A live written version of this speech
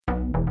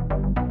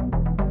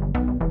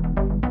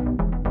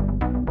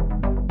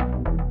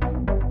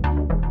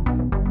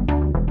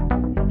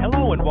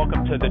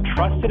to The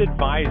Trusted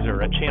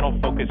Advisor, a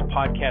channel-focused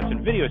podcast and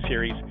video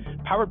series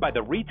powered by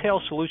the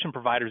Retail Solution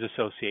Providers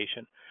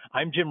Association.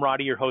 I'm Jim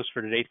Roddy, your host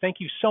for today. Thank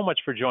you so much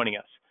for joining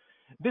us.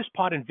 This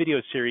pod and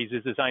video series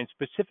is designed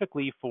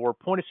specifically for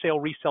point-of-sale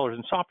resellers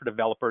and software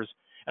developers,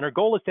 and our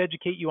goal is to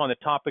educate you on the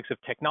topics of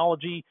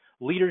technology,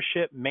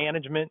 leadership,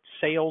 management,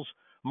 sales,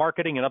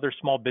 marketing, and other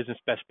small business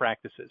best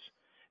practices.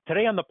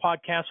 Today on the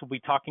podcast, we'll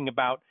be talking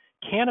about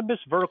cannabis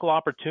vertical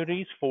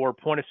opportunities for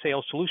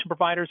point-of-sale solution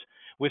providers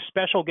with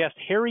special guest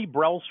Harry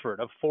Brailsford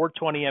of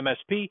 420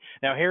 MSP.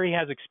 Now, Harry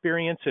has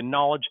experience and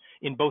knowledge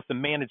in both the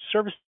managed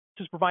services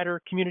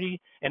provider community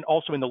and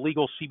also in the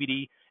legal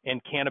CBD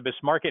and cannabis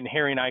market. And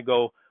Harry and I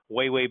go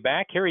way, way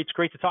back. Harry, it's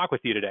great to talk with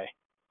you today.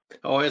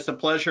 Oh, it's a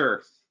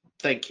pleasure.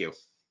 Thank you.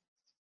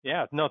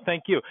 Yeah, no,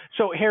 thank you.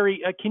 So,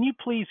 Harry, can you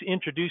please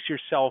introduce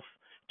yourself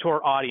to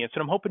our audience?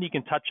 And I'm hoping you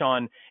can touch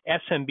on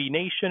SMB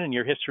Nation and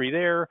your history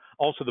there,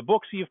 also the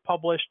books you've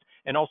published,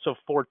 and also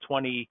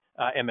 420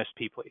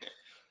 MSP, please.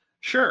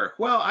 Sure.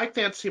 Well, I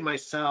fancy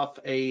myself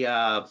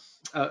a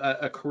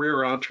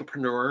career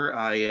entrepreneur.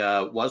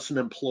 I was an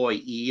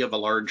employee of a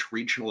large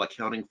regional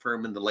accounting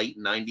firm in the late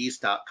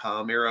 90s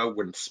 .com era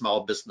when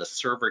Small Business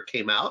Server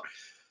came out.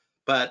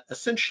 But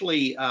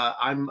essentially,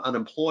 I'm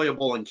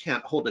unemployable and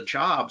can't hold a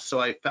job, so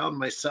I found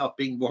myself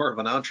being more of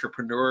an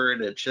entrepreneur,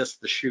 and it's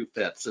just the shoe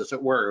fits, as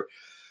it were.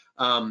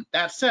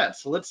 That said,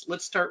 so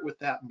let's start with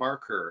that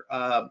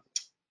marker.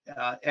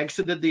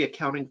 Exited the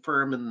accounting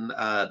firm in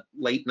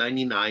late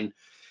 '99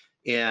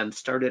 and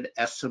started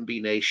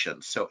SMB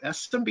Nation. So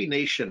SMB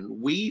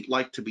Nation, we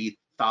like to be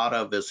thought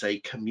of as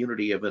a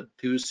community of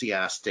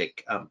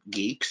enthusiastic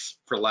geeks,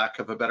 for lack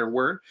of a better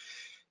word,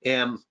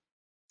 and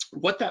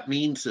what that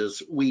means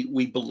is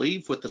we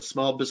believe with the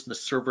small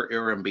business server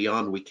era and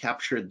beyond, we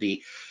captured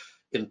the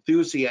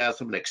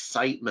enthusiasm and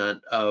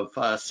excitement of,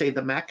 say,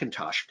 the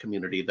Macintosh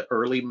community. The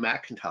early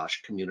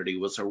Macintosh community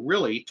was a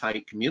really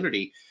tight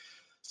community.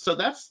 So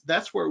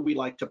that's where we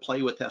like to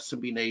play with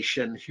SMB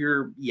Nation,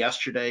 here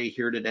yesterday,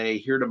 here today,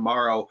 here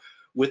tomorrow,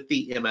 with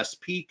the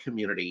MSP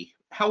community.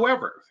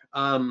 However,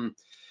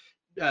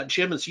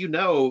 Jim, as you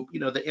know,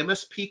 the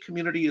MSP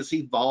community is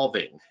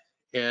evolving.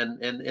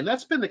 And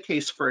that's been the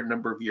case for a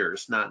number of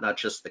years, not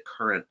just the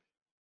current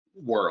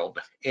world.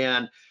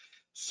 And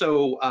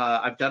so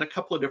I've done a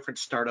couple of different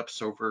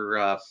startups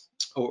over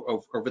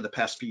the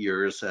past few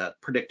years.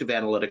 Predictive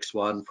Analytics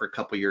one for a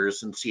couple of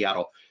years in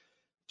Seattle.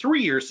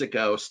 3 years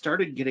ago,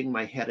 started getting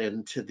my head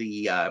into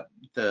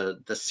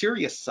the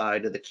serious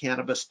side of the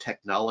cannabis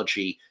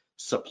technology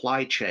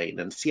supply chain.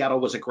 And Seattle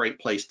was a great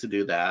place to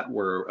do that.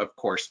 We're, of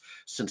course,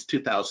 since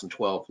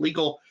 2012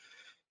 legal.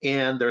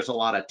 And there's a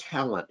lot of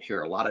talent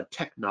here, a lot of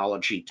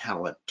technology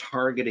talent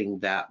targeting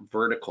that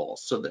vertical.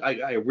 So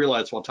I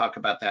realize we'll talk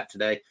about that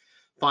today.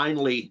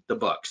 Finally, the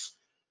books.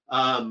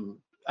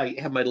 I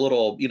have my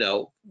little,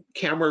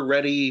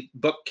 camera-ready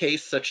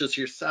bookcase, such as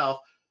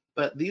yourself,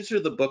 but these are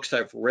the books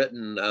I've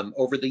written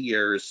over the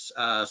years.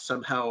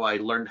 Somehow I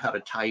learned how to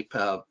type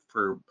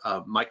for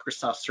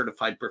Microsoft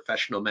Certified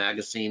Professional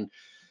Magazine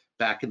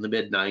back in the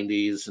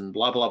mid-90s and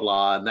blah, blah,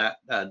 blah, and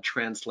that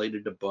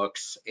translated to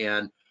books.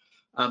 And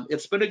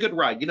it's been a good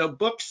ride.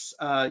 Books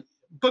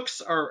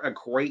are a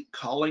great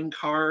calling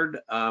card,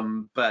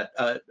 but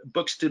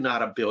books do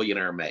not a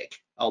billionaire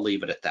make. I'll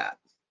leave it at that.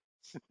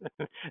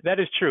 That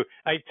is true.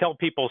 I tell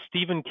people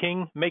Stephen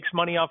King makes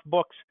money off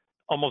books.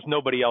 Almost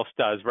nobody else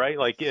does, right?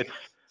 Like it's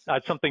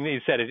something that you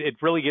said. It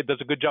really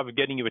does a good job of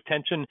getting you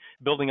attention,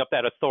 building up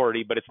that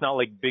authority, but it's not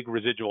like big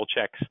residual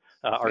checks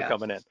are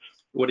coming in.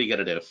 What are you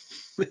gonna do?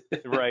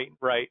 Right.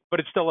 But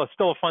it's still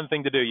a fun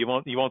thing to do. You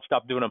won't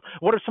stop doing them.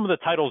 What are some of the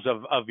titles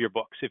of your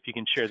books, if you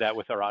can share that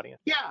with our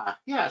audience?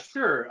 Yeah,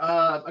 sure.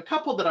 A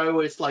couple that I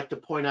always like to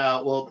point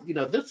out. Well,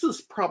 this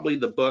is probably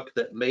the book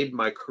that made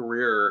my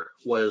career.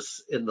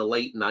 Was in the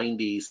late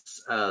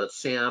 '90s.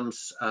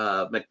 Sam's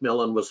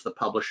Macmillan was the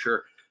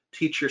publisher.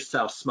 Teach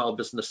Yourself Small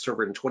Business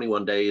Server in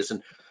 21 Days.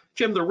 And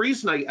Jim, the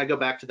reason I go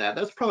back to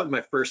that's probably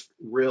my first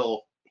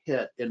real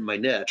hit in my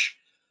niche.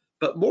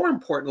 But more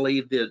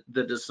importantly, the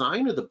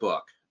design of the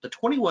book, the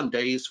 21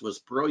 days, was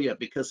brilliant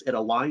because it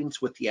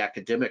aligns with the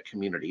academic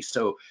community.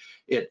 So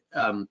it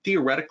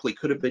theoretically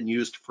could have been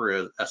used for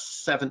a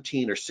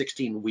 17 or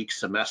 16-week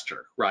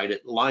semester, right?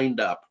 It lined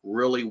up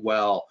really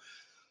well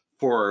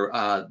for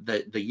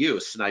the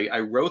use. And I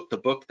wrote the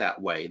book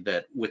that way,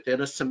 that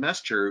within a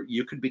semester,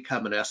 you could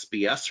become an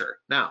SBSer.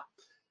 Now,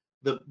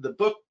 the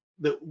book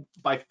that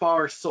by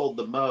far sold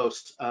the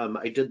most,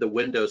 I did the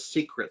Windows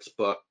Secrets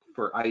book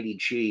for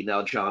IDG,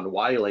 now John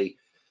Wiley,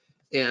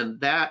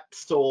 and that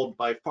sold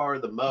by far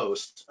the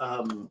most,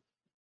 and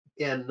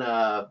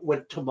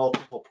went to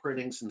multiple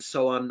printings and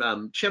so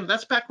on. Jim,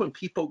 that's back when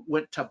people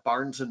went to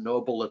Barnes and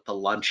Noble at the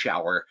lunch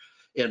hour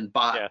and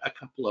bought a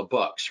couple of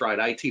books,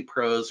 right? IT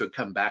pros would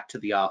come back to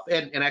the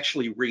office and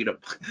actually read them.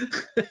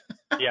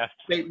 Yeah.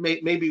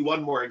 Maybe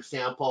one more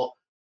example.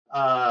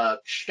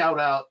 Shout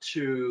out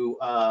to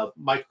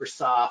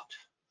Microsoft.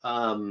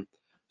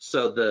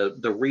 So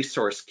the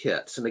resource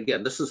kits, and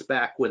again, this is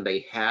back when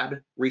they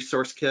had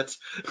resource kits.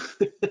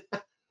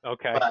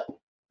 Okay. But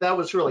that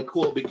was really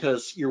cool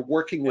because you're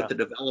working with Yeah. the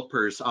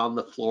developers on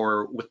the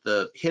floor with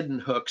the hidden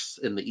hooks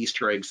and the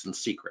Easter eggs and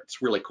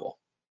secrets. Really cool.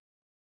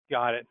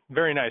 Got it.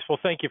 Very nice. Well,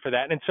 thank you for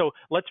that. And so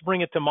let's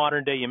bring it to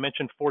modern day. You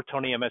mentioned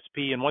 420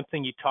 MSP, and one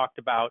thing you talked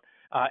about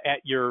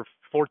at your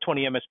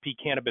 420 MSP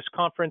Cannabis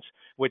Conference,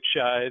 which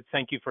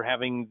thank you for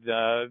having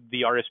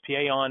the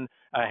RSPA on,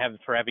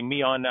 for having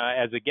me on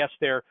as a guest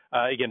there.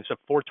 Again, it's a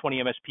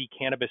 420 MSP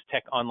Cannabis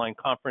Tech Online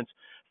Conference,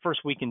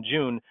 first week in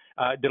June.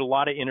 Did a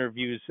lot of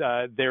interviews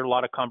there, a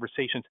lot of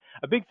conversations.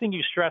 A big thing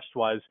you stressed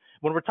was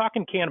when we're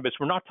talking cannabis,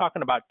 we're not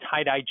talking about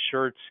tie-dyed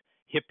shirts,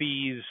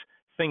 hippies,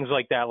 things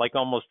like that, like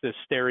almost this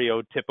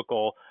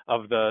stereotypical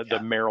of the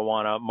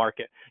marijuana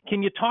market.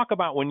 Can you talk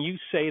about when you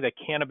say the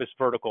cannabis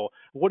vertical,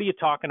 what are you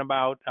talking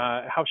about?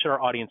 How should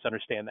our audience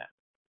understand that?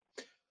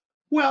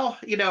 Well,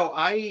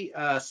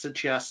 I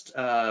suggest,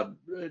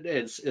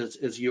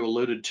 as you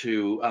alluded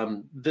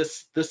to,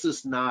 this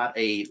is not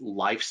a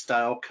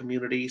lifestyle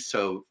community.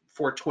 So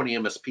 420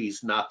 MSP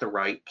is not the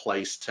right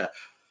place to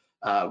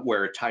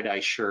wear a tie-dye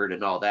shirt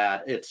and all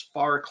that. It's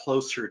far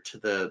closer to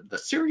the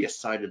serious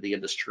side of the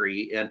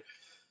industry. And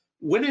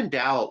when in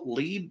doubt,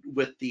 lead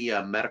with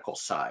the medical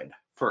side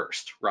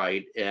first,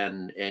 right?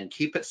 And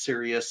keep it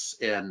serious.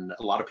 And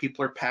a lot of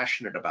people are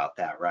passionate about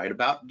that, right?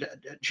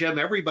 Jim,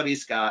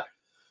 everybody's got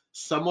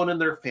someone in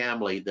their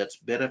family that's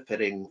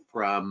benefiting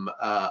from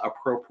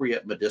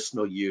appropriate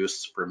medicinal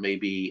use for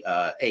maybe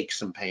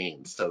aches and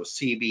pains, so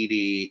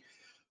CBD,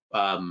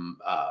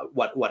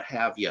 what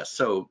have you.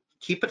 So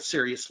keep it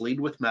serious,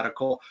 lead with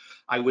medical.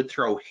 I would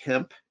throw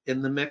hemp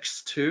in the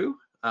mix too.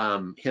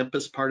 Hemp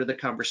is part of the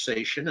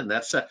conversation, and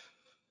that's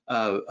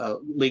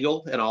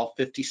legal in all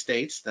 50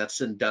 states. That's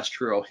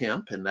industrial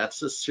hemp, and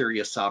that's a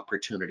serious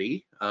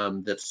opportunity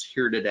that's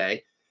here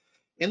today.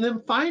 And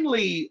then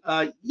finally,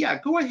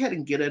 go ahead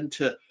and get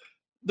into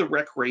the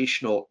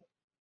recreational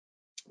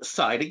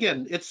side.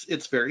 Again,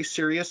 it's very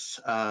serious.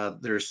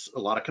 There's a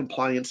lot of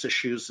compliance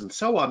issues and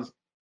so on,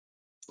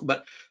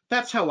 but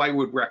that's how I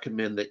would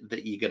recommend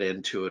that you get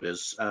into it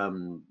is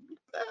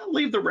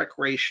leave the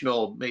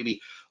recreational maybe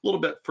a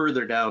little bit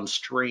further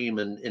downstream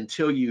and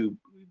until you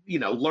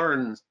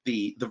learn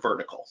the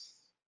vertical.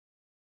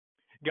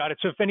 Got it.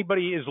 So if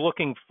anybody is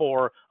looking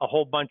for a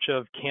whole bunch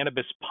of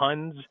cannabis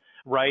puns,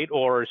 right,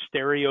 or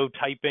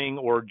stereotyping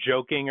or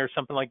joking or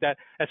something like that,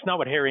 that's not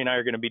what Harry and I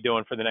are going to be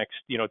doing for the next,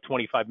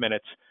 25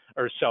 minutes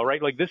or so,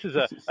 right? Like this is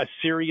a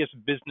serious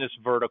business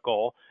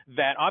vertical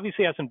that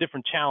obviously has some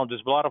different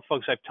challenges, but a lot of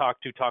folks I've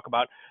talked to talk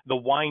about the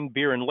wine,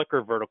 beer, and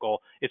liquor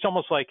vertical. It's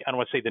almost like, I don't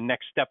want to say the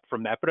next step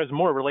from that, but it has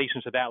more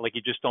relations to that. Like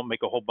you just don't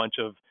make a whole bunch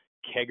of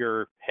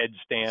kegger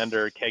headstand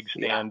or keg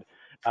stand.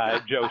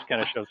 Joe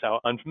kind of shows how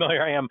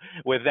unfamiliar I am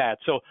with that.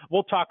 So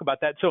we'll talk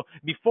about that. So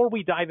before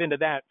we dive into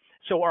that,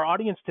 so our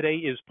audience today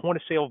is point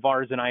of sale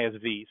VARs and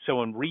ISV.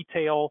 So in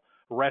retail,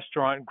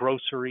 restaurant,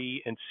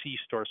 grocery, and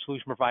C-store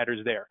solution providers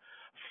there.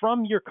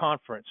 From your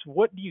conference,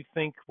 what do you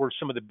think were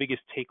some of the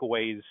biggest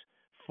takeaways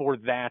for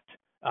that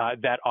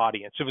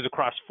audience? It was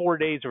across 4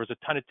 days. There was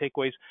a ton of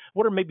takeaways.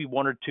 What are maybe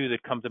one or two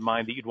that come to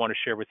mind that you'd want to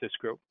share with this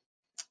group?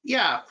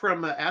 Yeah,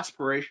 from an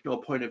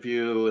aspirational point of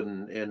view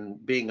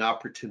and being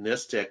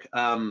opportunistic,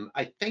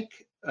 I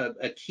think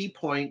a key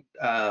point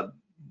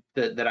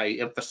that I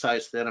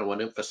emphasized then, I want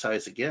to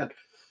emphasize again,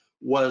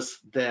 was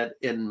that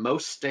in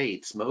most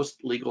states,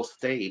 most legal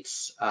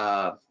states,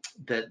 that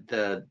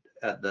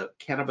the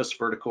cannabis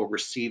vertical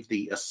received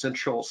the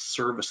essential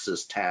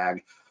services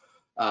tag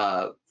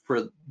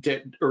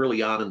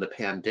early on in the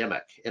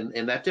pandemic,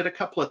 and that did a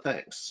couple of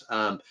things.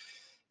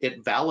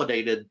 It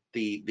validated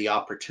the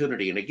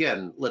opportunity. And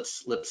again,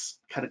 let's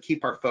kind of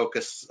keep our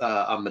focus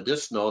on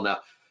medicinal. Now,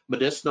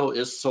 medicinal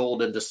is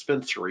sold in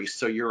dispensaries,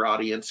 so your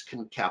audience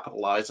can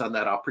capitalize on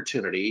that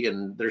opportunity.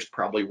 And there's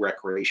probably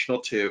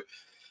recreational too.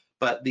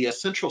 But the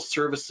essential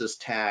services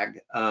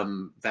tag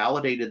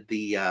validated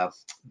the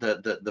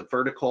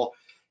vertical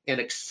and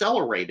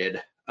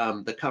accelerated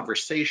the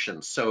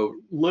conversation. So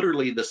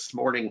literally this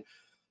morning,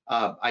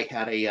 I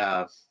had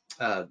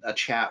a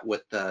chat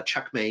with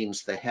Chuck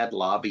Maines, the head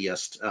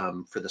lobbyist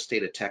for the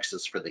state of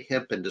Texas for the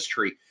hemp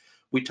industry.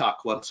 We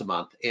talk once a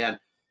month, and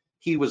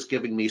he was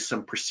giving me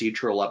some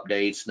procedural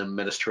updates and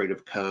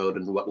administrative code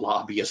and what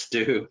lobbyists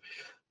do.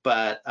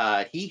 But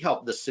he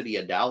helped the city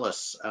of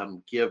Dallas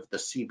give the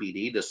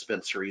CBD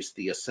dispensaries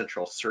the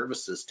essential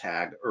services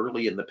tag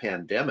early in the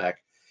pandemic.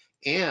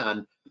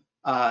 And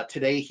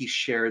today he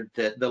shared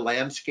that the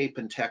landscape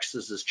in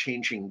Texas is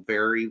changing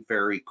very,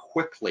 very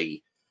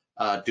quickly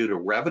due to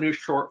revenue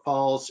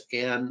shortfalls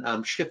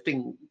and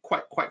shifting,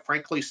 quite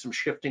frankly, some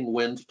shifting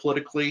winds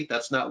politically.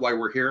 That's not why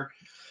we're here.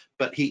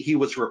 But he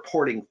was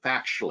reporting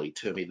factually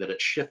to me that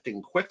it's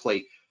shifting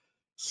quickly.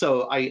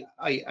 So I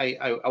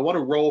want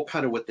to roll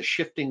kind of with the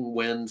shifting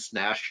winds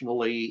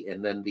nationally,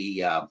 and then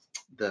the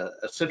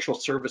essential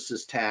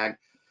services tag,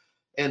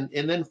 and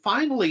then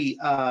finally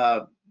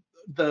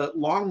the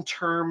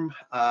long-term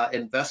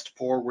invest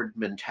forward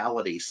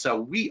mentality. So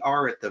we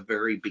are at the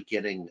very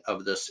beginning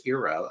of this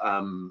era,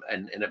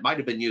 and it might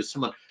have been used.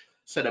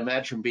 said,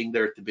 imagine being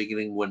there at the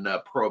beginning when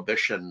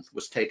prohibition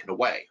was taken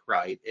away,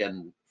 right?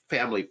 And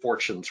family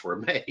fortunes were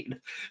made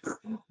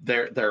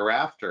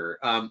thereafter.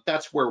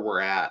 That's where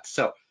we're at.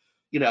 So,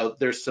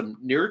 there's some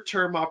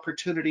near-term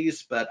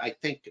opportunities, but I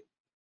think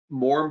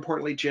more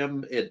importantly,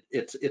 Jim,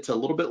 it's a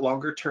little bit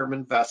longer term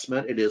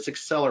investment. It is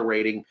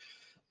accelerating,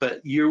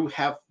 but you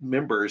have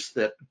members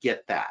that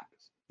get that.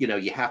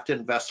 You have to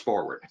invest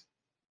forward.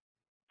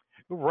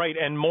 Right,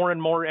 and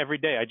more every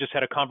day. I just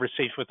had a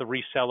conversation with a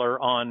reseller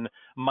on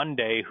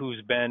Monday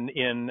who's been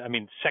in,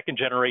 second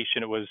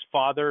generation. It was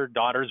father,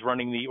 daughters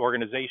running the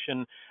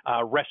organization,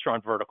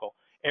 restaurant vertical.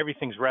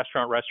 Everything's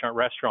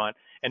restaurant.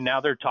 And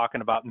now they're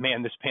talking about,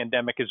 man, this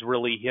pandemic has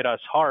really hit us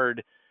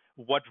hard.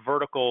 What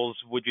verticals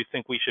would you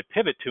think we should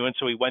pivot to? And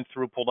so we went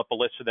through, pulled up a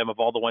list of them of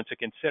all the ones to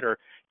consider.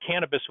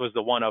 Cannabis was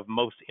the one of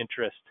most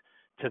interest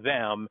to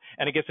them.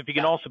 And I guess if you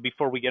can also,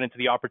 before we get into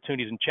the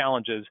opportunities and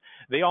challenges,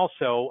 they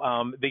also,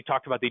 they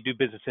talked about they do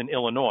business in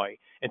Illinois.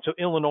 And so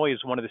Illinois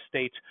is one of the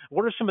states.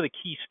 What are some of the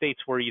key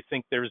states where you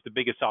think there's the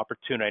biggest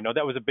opportunity? I know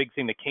that was a big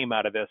thing that came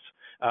out of this,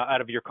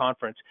 out of your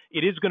conference.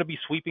 It is going to be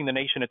sweeping the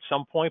nation at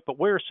some point, but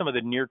where are some of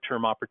the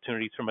near-term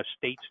opportunities from a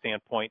state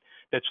standpoint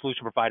that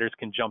solution providers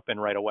can jump in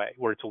right away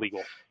where it's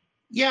illegal?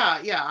 Yeah,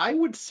 I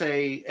would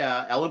say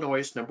Illinois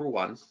is number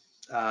one.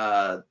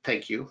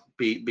 Thank you,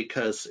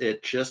 because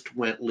it just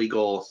went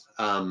legal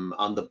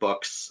on the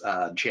books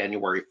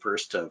January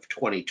 1st of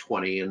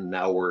 2020, and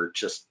now we're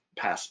just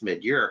past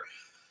mid-year.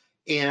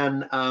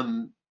 And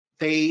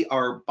they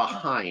are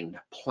behind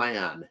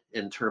plan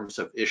in terms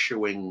of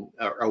issuing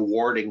or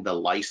awarding the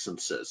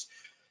licenses.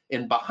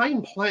 And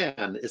behind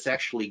plan is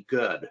actually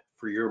good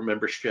for your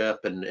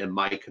membership and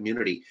my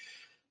community,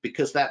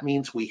 because that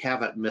means we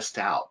haven't missed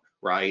out.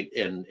 Right.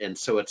 And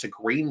so it's a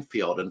green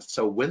field. And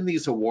so when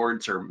these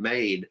awards are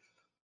made,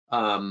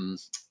 a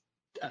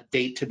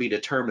date to be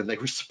determined, they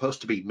were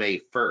supposed to be May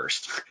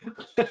 1st.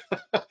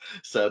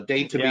 So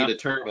date to be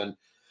determined.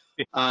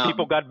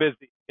 People got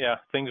busy. Yeah,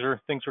 things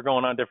are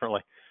going on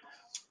differently.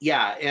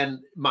 Yeah,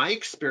 and my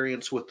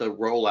experience with the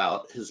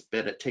rollout has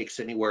been it takes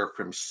anywhere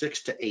from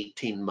 6 to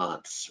 18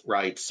 months,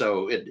 right?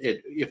 So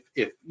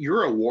if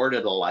you're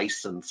awarded a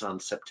license on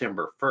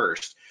September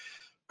 1st,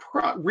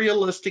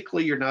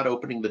 realistically, you're not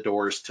opening the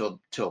doors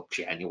till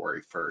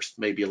January 1st,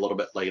 maybe a little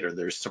bit later.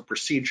 There's some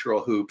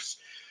procedural hoops.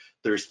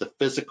 There's the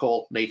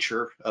physical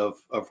nature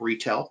of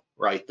retail,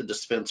 right? The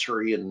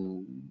dispensary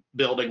and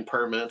building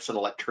permits and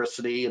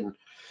electricity and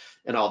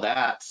all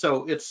that.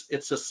 So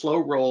it's a slow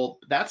roll.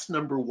 That's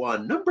number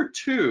one. Number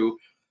two,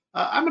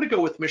 I'm going to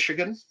go with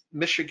Michigan.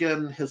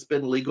 Michigan has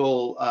been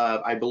legal,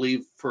 I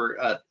believe,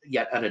 for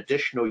yet an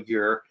additional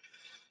year.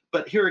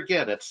 But here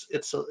again,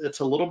 it's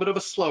a little bit of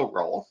a slow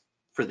roll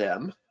for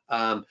them.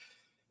 And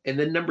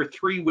then number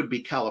three would be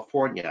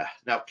California.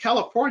 Now,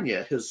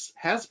 California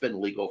has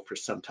been legal for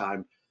some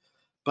time,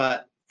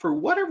 but for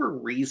whatever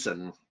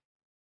reason,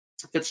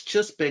 it's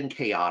just been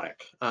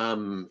chaotic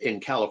in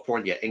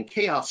California, and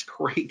chaos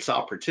creates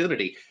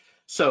opportunity.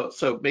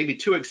 So maybe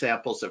two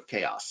examples of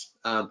chaos.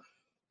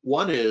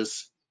 One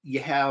is you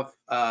have,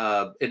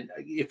 and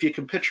if you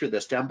can picture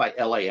this down by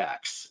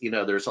LAX,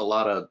 there's a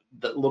lot of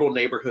the little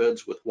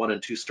neighborhoods with 1-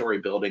 and 2-story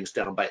buildings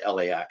down by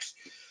LAX.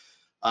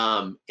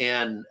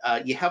 And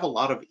you have a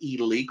lot of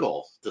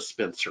illegal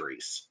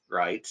dispensaries,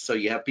 right? So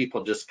you have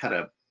people just kind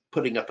of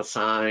putting up a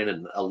sign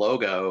and a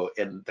logo,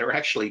 and they're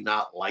actually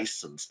not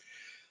licensed.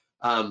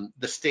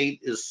 The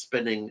state is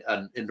spending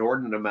an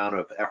inordinate amount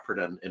of effort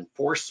on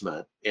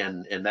enforcement,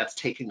 and that's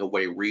taking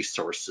away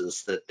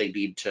resources that they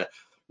need to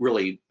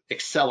really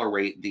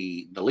accelerate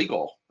the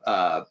legal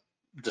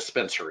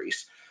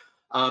dispensaries.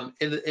 And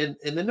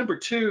then number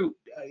two,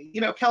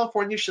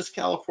 California's just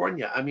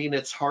California.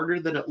 It's harder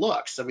than it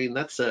looks.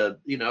 That's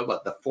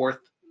the fourth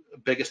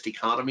biggest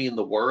economy in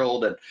the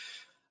world,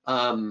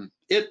 and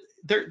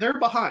they're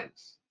behind.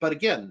 But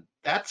again,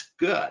 that's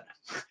good,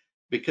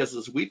 because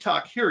as we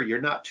talk here,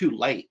 you're not too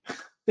late.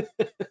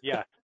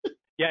 Yeah,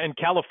 and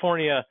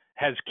California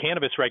has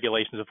cannabis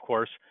regulations, of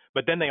course,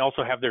 but then they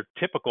also have their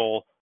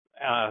typical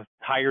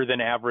higher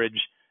than average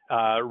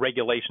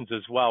regulations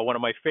as well. One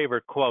of my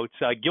favorite quotes,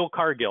 Gil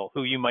Cargill,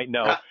 who you might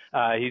know,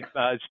 he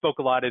spoke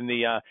a lot in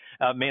the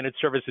managed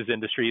services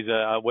industry,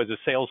 was a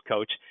sales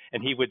coach,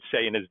 and he would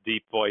say in his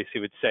deep voice, he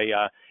would say,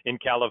 in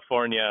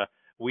California,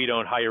 we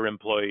don't hire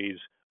employees,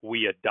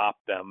 we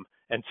adopt them.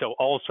 And so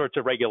all sorts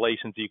of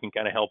regulations you can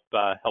kind of help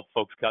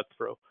folks cut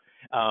through.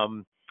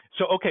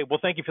 Okay, well,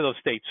 thank you for those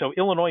states. So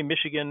Illinois,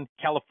 Michigan,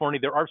 California,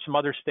 there are some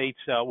other states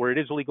where it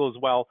is legal as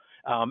well.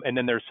 And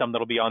then there's some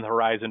that'll be on the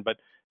horizon, but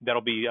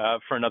that'll be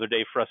for another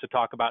day for us to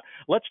talk about.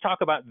 Let's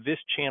talk about this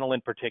channel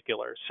in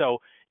particular. So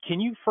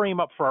can you frame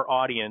up for our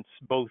audience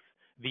both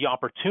the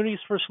opportunities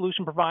for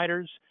solution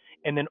providers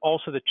and then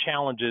also the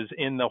challenges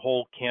in the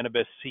whole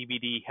cannabis,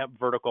 CBD, hemp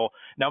vertical?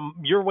 Now,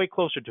 you're way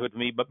closer to it than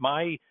me, but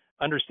my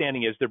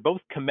understanding is they're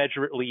both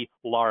commensurately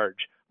large.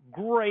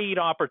 Great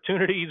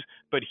opportunities,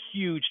 but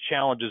huge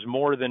challenges,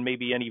 more than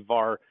maybe any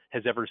VAR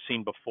has ever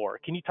seen before.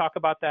 Can you talk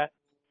about that?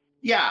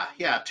 Yeah,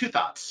 two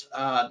thoughts.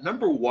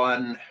 Number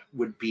one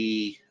would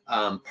be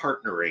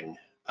partnering.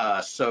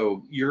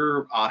 So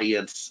your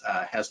audience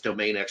has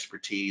domain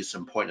expertise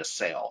and point of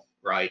sale,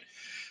 right?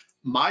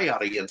 My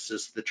audience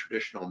is the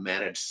traditional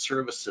managed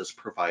services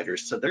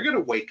providers. So they're going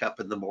to wake up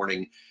in the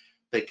morning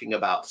thinking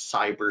about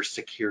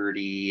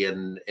cybersecurity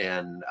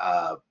and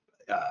uh,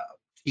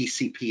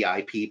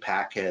 TCP/IP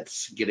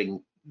packets,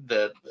 getting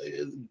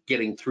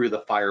through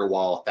the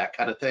firewall, that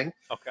kind of thing.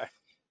 Okay.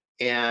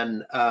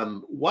 And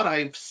what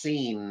I've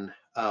seen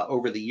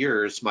over the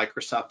years,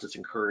 Microsoft has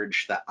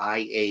encouraged the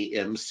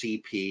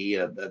IAMCP,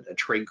 a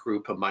trade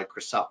group of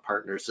Microsoft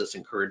partners, has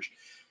encouraged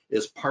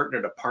is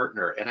partner to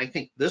partner. And I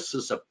think this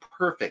is a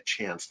perfect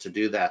chance to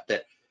do that.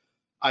 That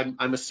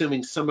I'm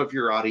assuming some of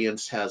your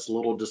audience has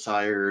little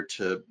desire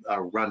to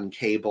run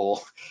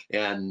cable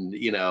and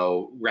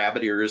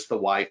rabbit ears the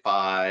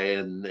Wi-Fi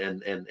and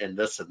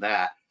this and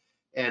that,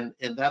 and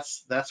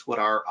that's what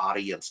our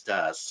audience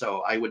does. So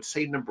I would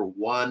say number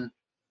one,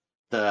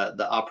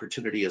 the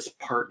opportunity is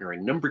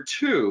partnering. Number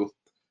two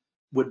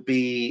would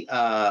be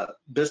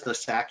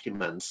business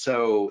acumen.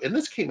 So, and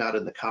this came out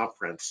in the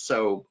conference.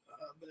 So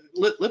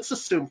let's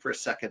assume for a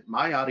second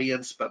my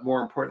audience, but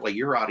more importantly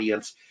your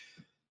audience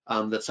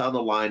that's on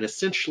the line.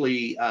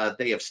 Essentially,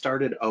 they have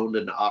started, owned,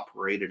 and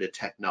operated a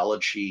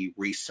technology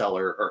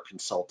reseller or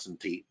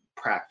consultancy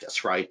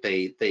practice. Right?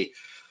 They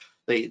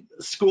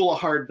school of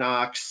hard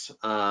knocks,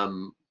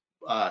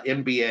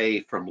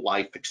 MBA from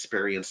life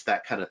experience,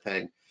 that kind of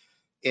thing.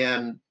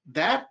 And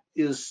that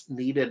is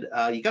needed.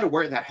 You got to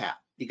wear that hat.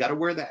 You got to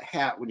wear that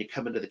hat when you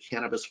come into the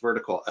cannabis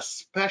vertical,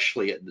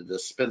 especially at the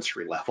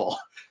dispensary level,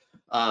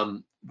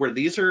 where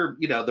these are,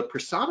 the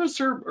personas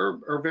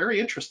are very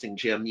interesting,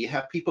 Jim. You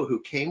have people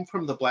who came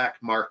from the black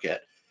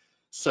market,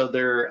 so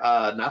they're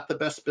not the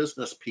best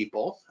business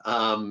people,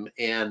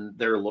 and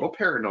they're a little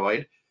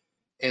paranoid.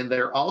 And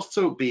they're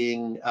also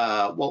being,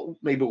 well,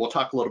 maybe we'll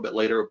talk a little bit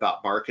later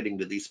about marketing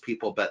to these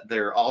people, but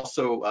they're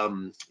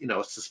also,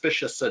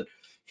 suspicious and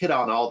hit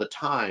on all the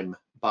time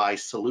by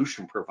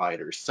solution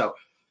providers. So,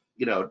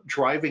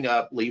 driving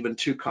up, leaving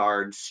two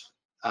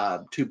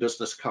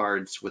business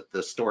cards with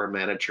the store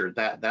manager,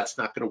 that's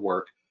not going to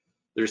work.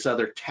 There's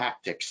other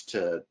tactics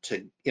to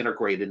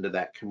integrate into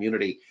that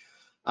community.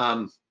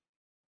 And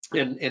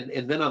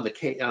then on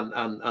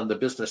the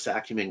business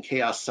acumen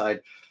chaos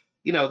side,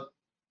 you know,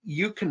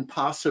 you can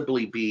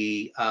possibly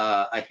be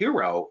a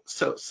hero.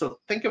 So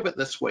think of it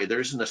this way: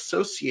 there's an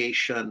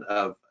association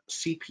of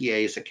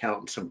CPAs,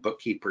 accountants, and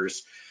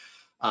bookkeepers.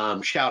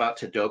 Shout out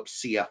to Dope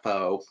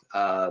CFO.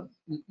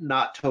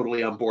 Not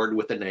totally on board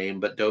with the name,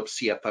 but Dope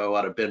CFO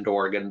out of Bend,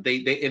 Oregon.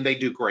 They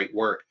do great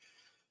work.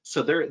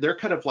 So they're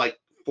kind of like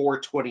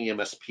 420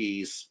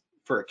 MSPs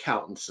for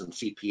accountants and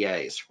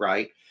CPAs,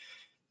 right?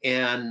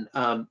 And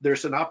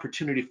there's an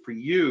opportunity for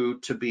you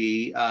to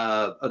be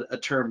a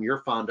term you're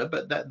fond of,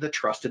 but the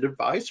trusted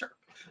advisor.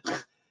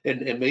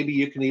 And maybe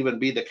you can even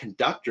be the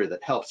conductor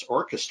that helps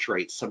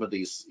orchestrate some of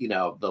these,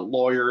 the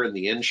lawyer and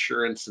the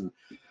insurance. And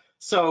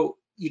so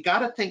you got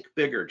to think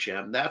bigger,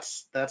 Jim.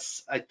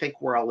 That's I think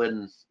where I'll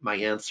end my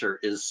answer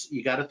is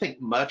you got to think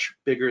much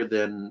bigger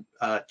than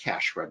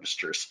cash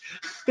registers.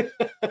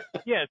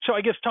 Yeah, so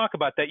I guess talk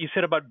about that. You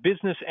said about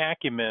business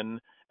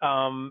acumen.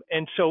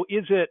 And so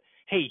is it,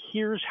 hey,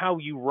 here's how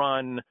you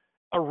run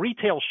a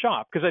retail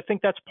shop? Because I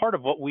think that's part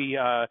of what we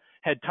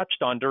had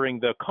touched on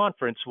during the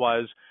conference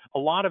was a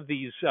lot of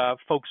these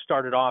folks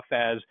started off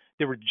as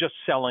they were just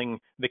selling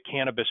the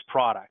cannabis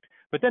product.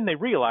 But then they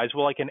realized,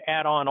 well, I can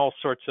add on all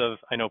sorts of,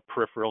 I know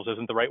peripherals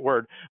isn't the right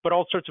word, but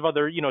all sorts of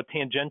other,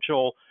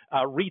 tangential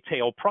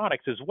retail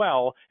products as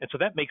well. And so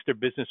that makes their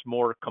business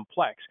more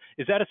complex.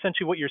 Is that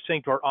essentially what you're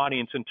saying to our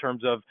audience in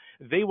terms of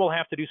they will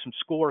have to do some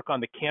schoolwork on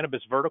the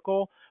cannabis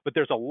vertical, but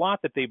there's a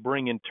lot that they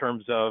bring in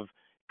terms of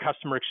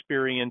customer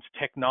experience,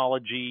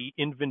 technology,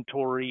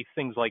 inventory,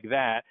 things like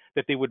that,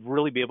 that they would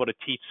really be able to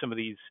teach some of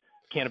these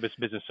cannabis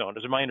business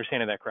owners. Am I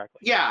understanding that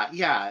correctly?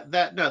 Yeah,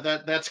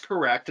 that's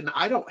correct. And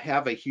I don't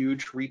have a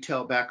huge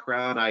retail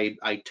background.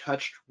 I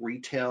touched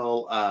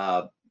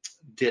retail,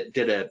 did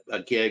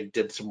a gig,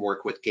 did some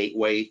work with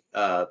Gateway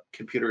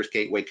Computers,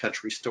 Gateway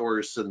Country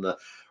Stores in the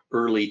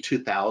early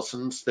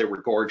 2000s. They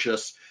were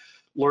gorgeous.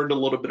 Learned a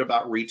little bit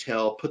about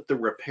retail, put the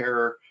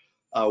repair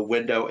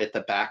window at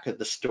the back of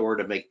the store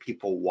to make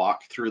people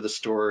walk through the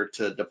store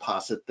to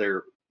deposit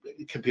their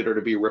computer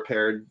to be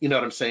repaired. You know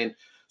what I'm saying?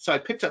 So I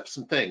picked up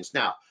some things.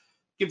 Now,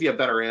 give you a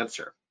better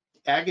answer.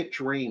 Agate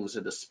Dreams,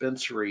 a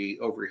dispensary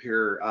over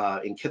here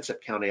in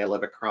Kitsap County. I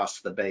live across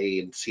the bay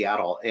in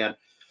Seattle, and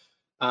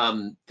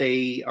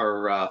they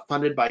are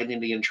funded by an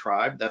Indian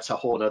tribe. That's a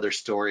whole other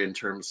story in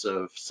terms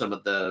of some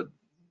of the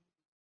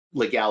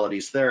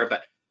legalities there.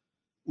 But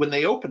when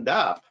they opened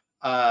up,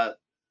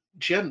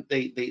 Jim,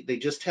 they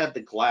just had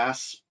the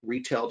glass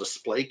retail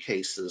display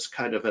cases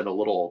kind of in a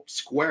little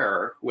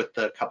square with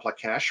a couple of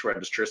cash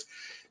registers.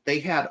 They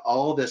had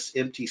all this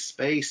empty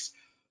space.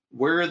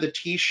 Where are the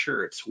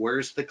t-shirts?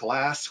 Where's the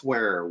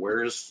glassware?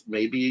 Where's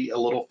maybe a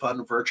little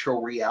fun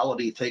virtual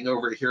reality thing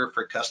over here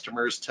for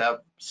customers to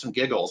have some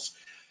giggles?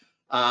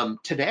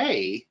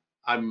 Today,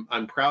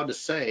 I'm proud to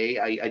say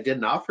I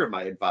didn't offer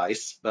my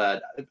advice,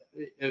 but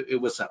it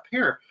was up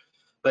here.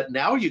 But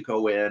now you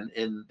go in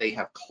and they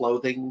have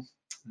clothing,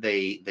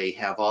 they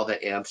have all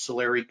the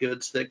ancillary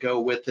goods that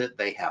go with it,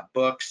 they have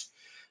books.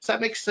 Does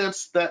that make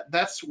sense?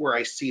 That's where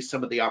I see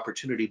some of the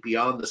opportunity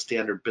beyond the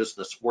standard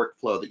business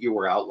workflow that you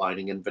were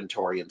outlining,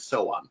 inventory and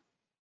so on.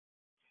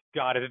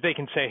 Got it. That they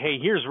can say, hey,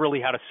 here's really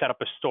how to set up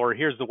a store.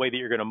 Here's the way that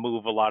you're going to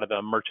move a lot of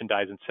the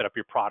merchandise and set up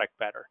your product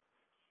better.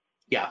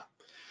 Yeah,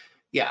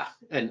 yeah.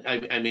 And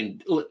I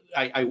mean,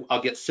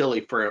 I'll get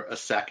silly for a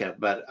second,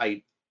 but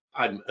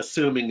I'm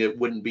assuming it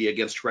wouldn't be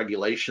against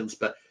regulations,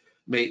 but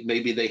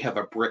maybe they have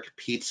a brick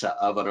pizza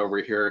oven over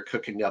here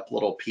cooking up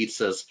little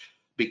pizzas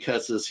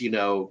because, as you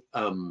know,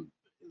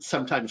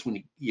 sometimes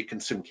when you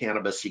consume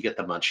cannabis, you get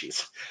the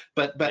munchies.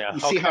 But Yeah. you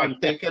see how Okay. I'm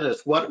thinking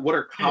is what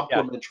are Yeah.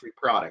 complementary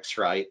products,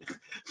 right?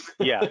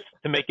 Yes,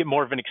 to make it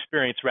more of an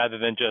experience rather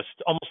than just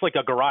almost like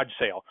a garage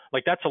sale.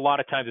 Like that's a lot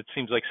of times it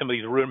seems like some of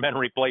these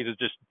rudimentary places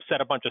just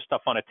set a bunch of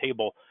stuff on a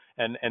table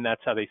and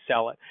that's how they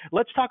sell it.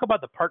 Let's talk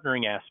about the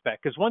partnering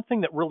aspect, because one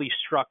thing that really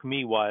struck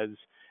me was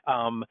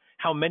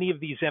how many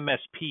of these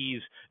MSPs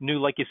knew,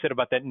 like you said,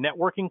 about that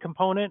networking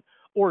component,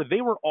 or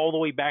they were all the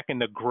way back in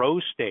the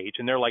grow stage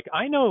and they're like,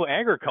 I know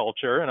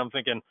agriculture, and I'm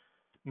thinking,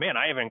 man,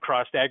 I haven't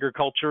crossed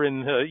agriculture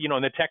in the,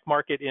 in the tech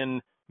market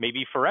in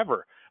maybe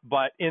forever.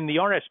 But in the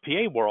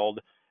RSPA world,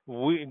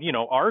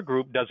 our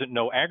group doesn't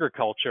know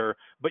agriculture,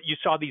 but you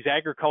saw these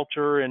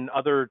agriculture and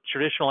other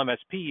traditional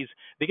MSPs,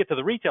 they get to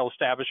the retail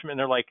establishment and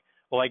they're like,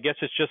 well, I guess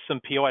it's just some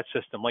POS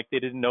system. Like they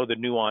didn't know the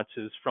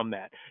nuances from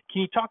that.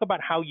 Can you talk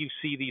about how you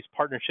see these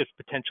partnerships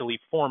potentially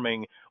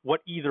forming,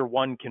 what either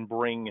one can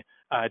bring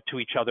to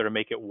each other to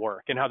make it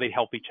work, and how they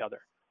help each other?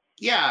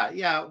 Yeah,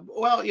 yeah.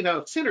 Well,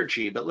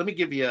 synergy, but let me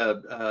give you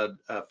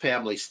a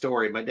family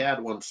story. My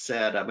dad once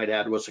said, my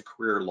dad was a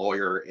career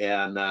lawyer,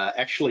 and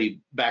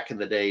actually back in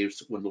the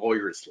days when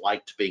lawyers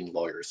liked being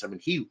lawyers, I mean,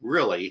 he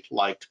really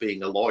liked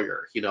being a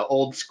lawyer,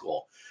 old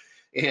school.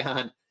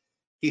 And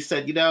he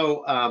said,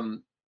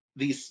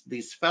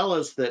 these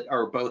fellas that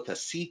are both a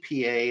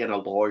CPA and a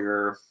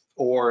lawyer,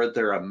 or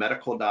they're a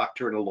medical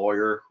doctor and a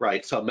lawyer,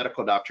 right? So a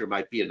medical doctor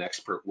might be an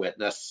expert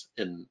witness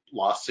in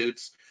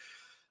lawsuits.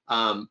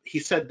 He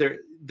said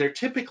they're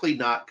typically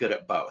not good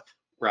at both,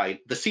 right?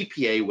 The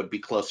CPA would be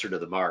closer to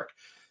the mark.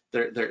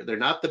 They're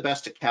not the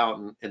best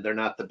accountant and they're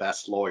not the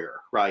best lawyer,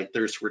 right?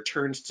 There's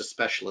returns to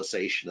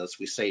specialization, as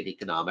we say in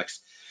economics.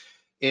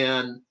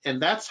 And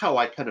that's how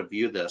I kind of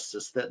view this,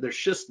 is that there's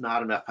just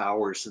not enough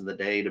hours in the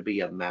day to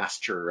be a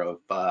master of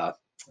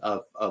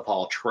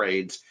all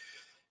trades.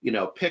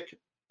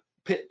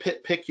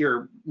 Pick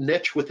your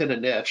niche within a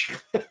niche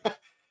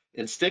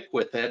and stick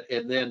with it,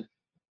 and then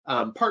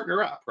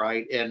partner up,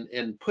 right?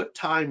 And put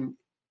time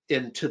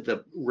into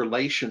the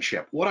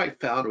relationship. What I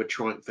found with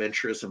joint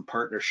ventures and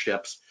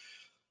partnerships,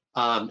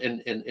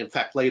 and in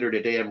fact, later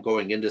today, I'm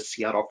going into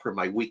Seattle for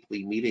my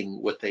weekly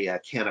meeting with a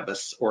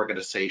cannabis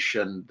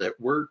organization that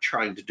we're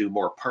trying to do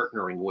more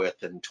partnering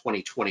with in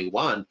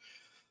 2021.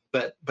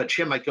 But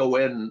Jim, I go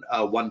in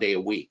 1 day a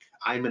week.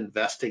 I'm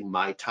investing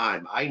my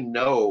time. I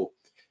know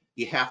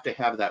you have to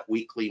have that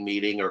weekly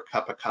meeting or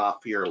cup of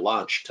coffee or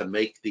lunch to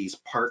make these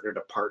partner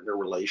to partner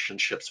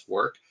relationships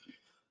work.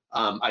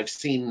 I've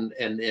seen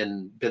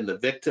and been the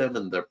victim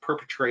and the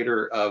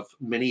perpetrator of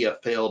many a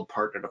failed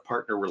partner to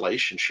partner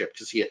relationship,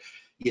 because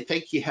you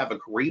think you have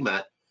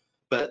agreement,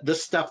 but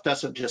this stuff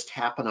doesn't just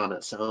happen on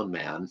its own,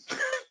 man.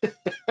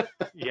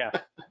 Yeah.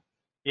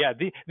 Yeah,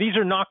 these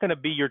are not going to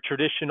be your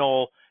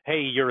traditional,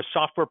 hey, you're a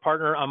software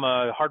partner, I'm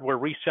a hardware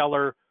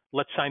reseller,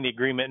 let's sign the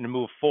agreement and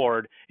move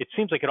forward. It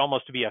seems like it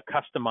almost to be a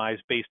customized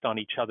based on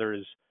each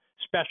other's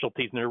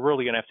specialties, and they're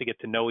really going to have to get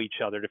to know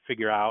each other to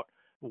figure out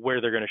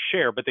where they're going to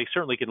share, but they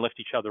certainly can lift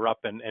each other up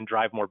and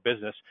drive more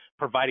business,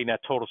 providing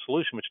that total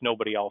solution, which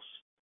nobody else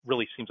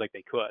really seems like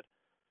they could.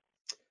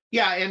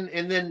 Yeah,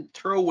 and then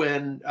throw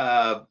in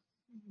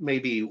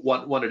maybe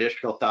one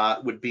additional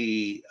thought would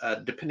be,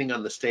 depending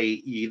on the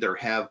state, you either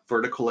have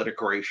vertical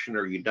integration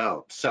or you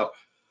don't. So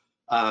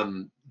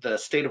the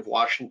state of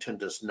Washington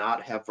does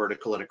not have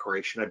vertical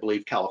integration. I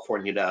believe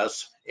California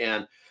does.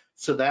 And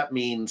so that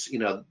means,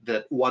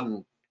 that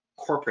one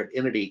corporate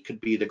entity could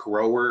be the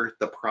grower,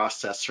 the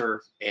processor,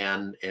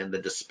 and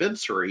the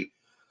dispensary.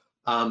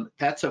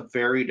 That's a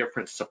very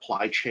different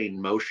supply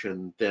chain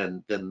motion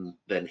than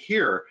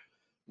here,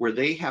 where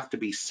they have to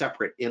be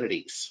separate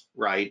entities,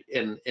 right?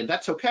 And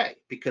that's okay,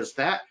 because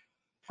that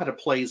kind of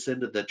plays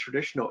into the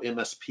traditional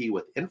MSP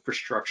with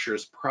infrastructure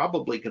is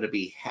probably going to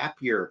be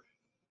happier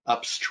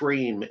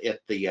upstream at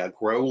the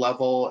grow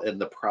level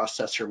and the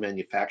processor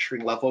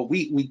manufacturing level.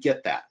 We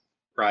get that,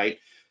 right?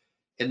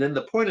 And then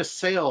the point of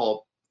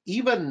sale,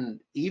 even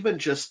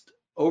just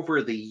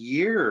over the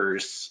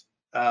years,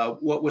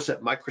 what was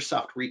it?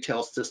 Microsoft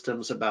Retail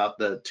Systems, about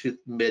the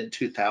mid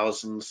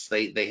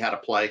 2000s, they had a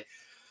play.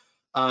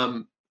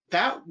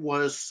 That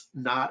was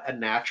not a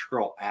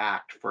natural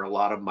act for a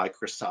lot of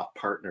Microsoft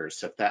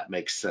partners, if that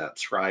makes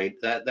sense, right?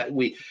 That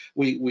we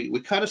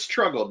kind of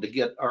struggled to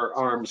get our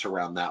arms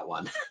around that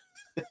one.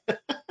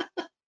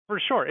 For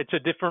sure, it's a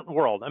different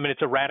world. I mean,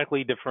 it's a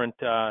radically different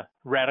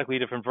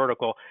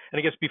vertical. And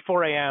I guess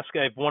before I ask,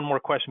 I have one more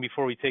question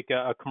before we take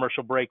a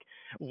commercial break.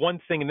 One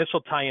thing, and this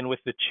will tie in with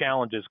the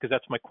challenges, because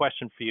that's my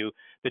question for you.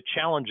 The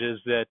challenges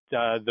that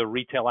the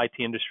retail IT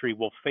industry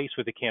will face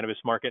with the cannabis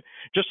market.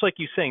 Just like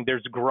you saying,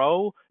 there's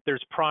grow,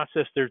 there's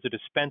process, there's a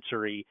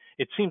dispensary.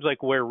 It seems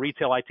like where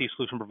retail IT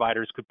solution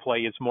providers could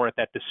play is more at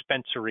that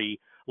dispensary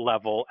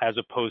level, as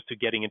opposed to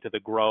getting into the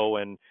grow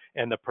and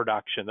the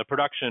production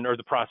or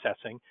the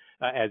processing,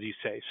 as you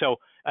say. So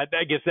I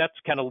guess that's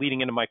kind of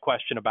leading into my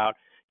question about,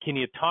 can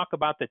you talk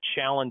about the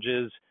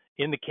challenges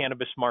in the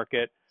cannabis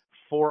market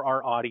for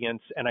our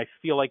audience? And I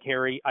feel like,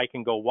 Harry, I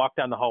can go walk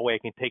down the hallway, I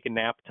can take a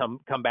nap, come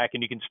back,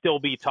 and you can still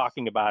be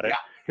talking about it,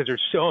 because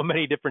there's so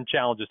many different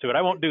challenges to it.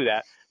 I won't do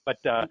that, but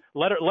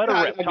let her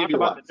rip. Talk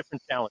about the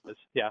different challenges.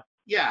 Yeah.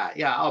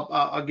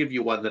 I'll give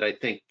you one that I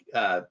think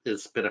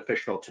is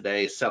beneficial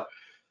today. So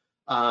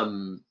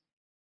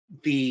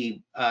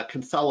the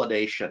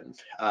consolidation,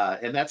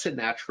 and that's a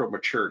natural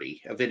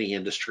maturity of any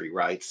industry,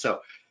 right? So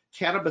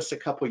cannabis a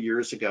couple of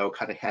years ago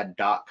kind of had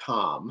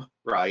 .com,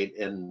 right,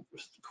 and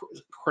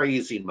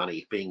crazy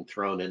money being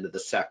thrown into the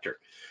sector.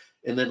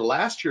 And then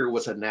last year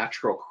was a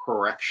natural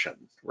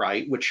correction,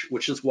 right,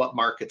 which is what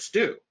markets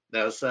do.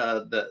 That was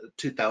the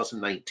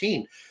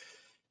 2019.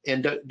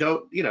 And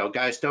don't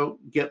guys,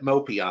 don't get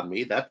mopey on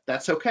me.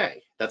 That's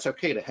okay. That's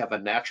okay to have a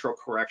natural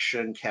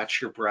correction,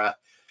 catch your breath.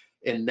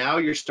 And now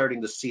you're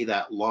starting to see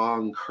that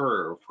long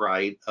curve,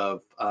 right,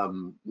 of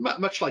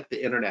much like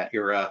the internet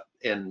era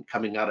and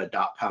coming out of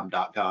 .com,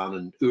 .gone,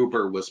 and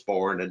Uber was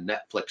born and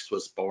Netflix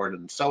was born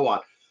and so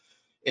on.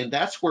 And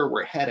that's where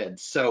we're headed.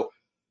 So,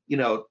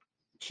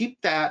 keep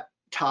that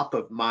top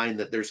of mind,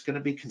 that there's going to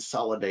be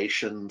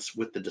consolidations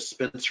with the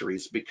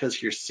dispensaries,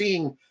 because you're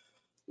seeing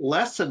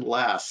less and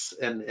less.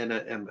 And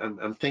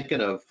I'm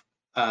thinking of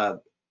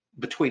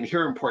between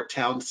here in Port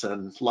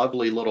Townsend,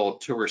 lovely little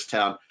tourist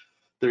town,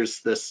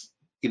 there's this,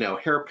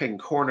 hairpin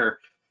corner,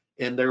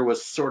 and there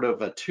was sort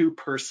of a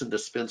 2-person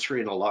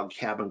dispensary in a log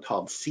cabin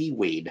called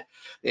Seaweed.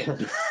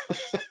 And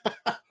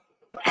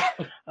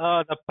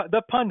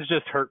the puns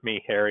just hurt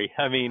me, Harry.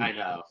 I mean, I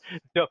know.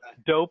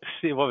 Dope.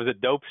 What was it?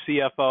 Dope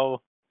CFO,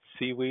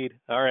 Seaweed.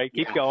 All right,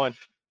 keep going.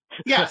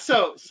 Yeah,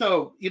 so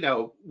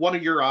one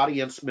of your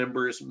audience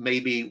members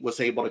maybe was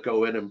able to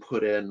go in and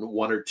put in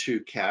 1 or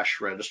 2 cash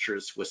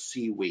registers with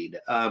Seaweed,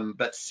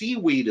 but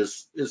Seaweed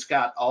is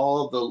got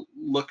all the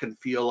look and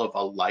feel of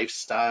a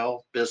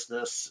lifestyle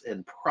business,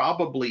 and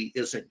probably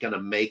isn't going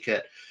to make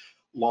it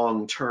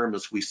long term,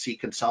 as we see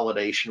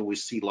consolidation. We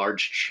see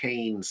large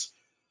chains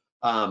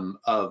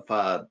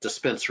of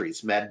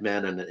dispensaries,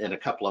 MedMen and a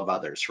couple of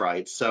others,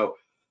 right? So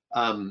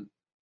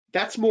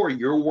that's more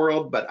your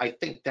world, but I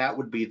think that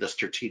would be the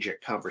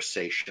strategic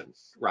conversation,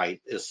 right?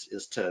 Is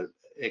to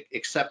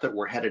accept that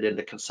we're headed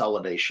into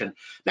consolidation.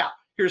 Now,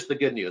 here's the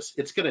good news.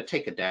 It's going to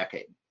take a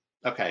decade.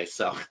 Okay,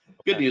 so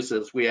good news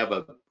is we have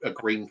a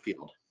green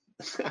field.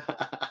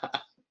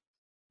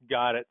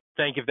 Got it.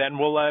 Thank you for that. And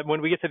we'll,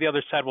 when we get to the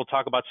other side, we'll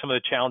talk about some of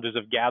the challenges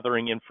of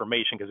gathering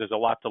information, because there's a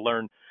lot to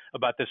learn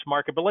about this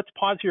market. But let's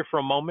pause here for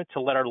a moment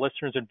to let our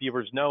listeners and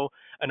viewers know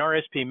an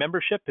RSP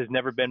membership has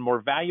never been more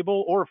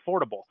valuable or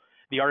affordable.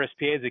 The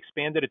RSPA has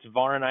expanded its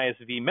VAR and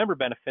ISV member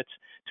benefits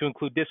to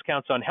include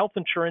discounts on health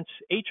insurance,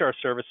 HR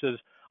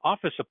services,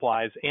 office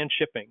supplies, and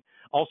shipping.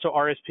 Also,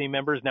 RSP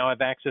members now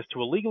have access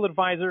to a legal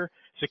advisor,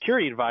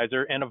 security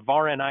advisor, and a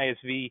VAR and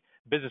ISV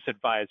business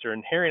advisor.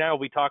 And Harry and I will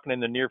be talking in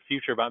the near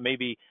future about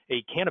maybe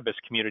a cannabis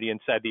community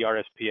inside the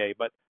RSPA,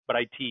 but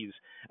I tease.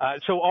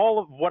 So all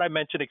of what I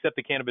mentioned, except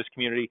the cannabis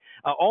community,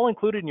 all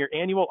included in your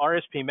annual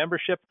RSP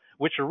membership,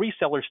 which a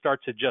reseller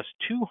starts at just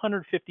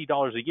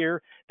 $250 a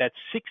year. That's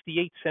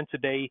 68 cents a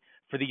day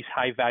for these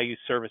high-value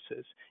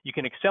services. You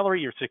can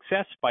accelerate your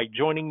success by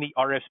joining the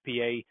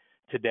RSPA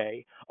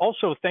today.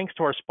 Also, thanks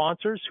to our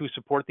sponsors who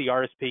support the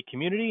RSPA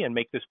community and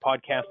make this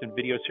podcast and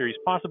video series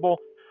possible.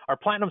 Our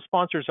platinum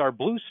sponsors are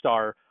Blue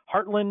Star,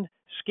 Heartland,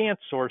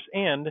 ScanSource,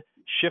 and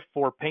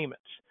Shift4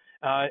 Payments.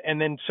 And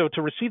then, so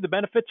to receive the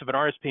benefits of an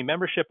RSP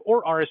membership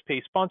or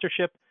RSPA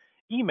sponsorship,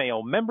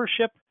 email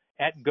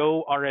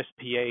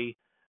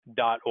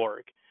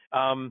membership@gorspa.org.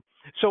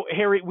 So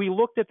Harry, we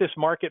looked at this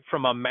market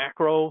from a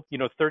macro,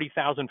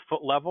 30,000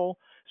 foot level.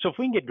 So if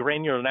we can get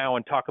granular now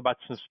and talk about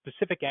some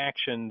specific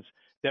actions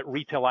that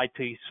retail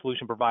IT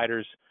solution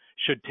providers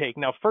should take.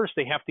 Now, first,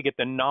 they have to get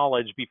the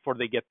knowledge before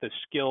they get the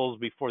skills,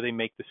 before they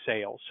make the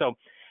sale. So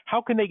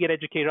how can they get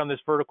educated on this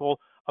vertical?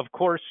 Of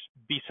course,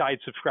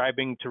 besides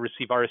subscribing to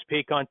receive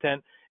RSPA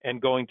content and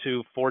going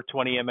to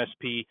 420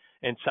 MSP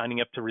and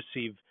signing up to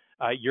receive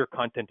your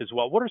content as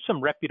well. What are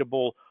some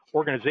reputable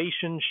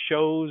organizations,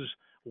 shows,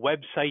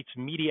 websites,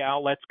 media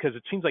outlets? Because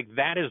it seems like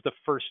that is the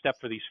first step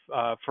for these,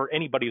 for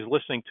anybody who's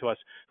listening to us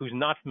who's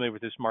not familiar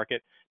with this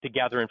market, to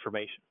gather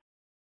information.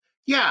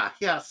 Yeah.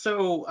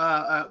 So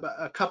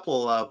a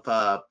couple of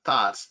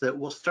thoughts that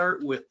we'll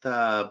start with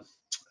the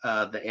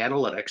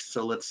analytics.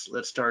 So let's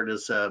start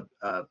as a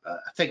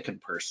thinking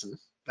person.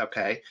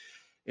 Okay.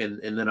 and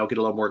then I'll get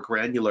a little more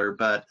granular.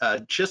 But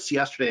just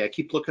yesterday, I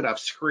keep looking off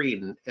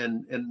screen,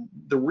 and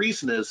the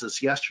reason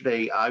is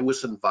yesterday I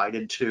was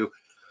invited to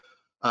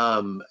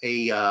an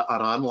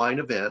online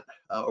event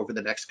over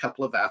the next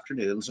couple of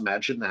afternoons.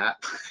 Imagine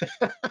that,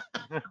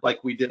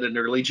 like we did in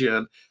early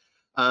June.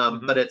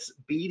 But it's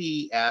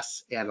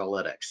BDS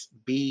Analytics,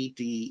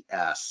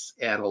 BDS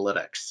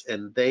Analytics,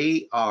 and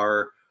they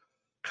are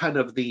kind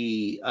of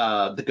the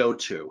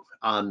go-to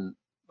on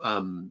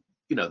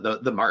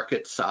the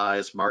market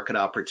size, market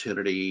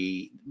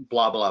opportunity,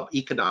 blah blah,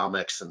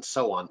 economics, and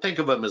so on. Think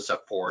of them as a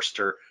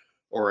Forrester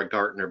or a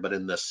Gartner, but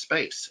in this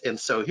space. And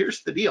so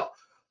here's the deal: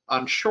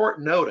 on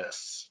short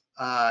notice,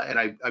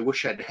 and I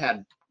wish I'd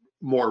had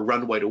more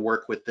runway to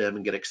work with them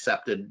and get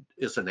accepted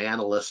as an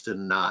analyst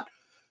and not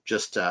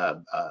just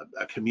a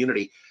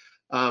community.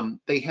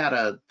 They had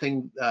a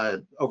thing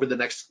over the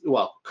next,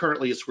 well,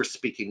 currently as we're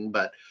speaking,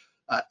 but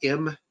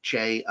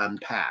MJ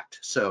Unpacked.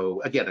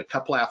 So again, a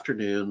couple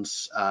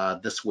afternoons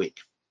this week.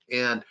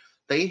 And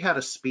they had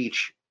a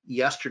speech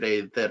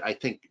yesterday that I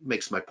think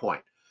makes my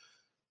point.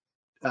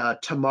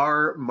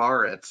 Tamar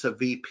Maritz, a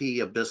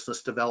VP of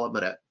Business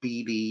Development at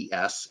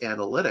BDS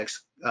Analytics,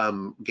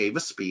 gave a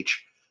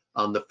speech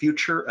on the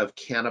future of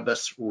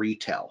cannabis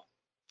retail.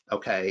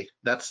 Okay,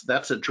 that's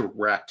a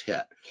direct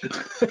hit.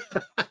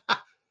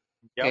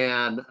 Yep.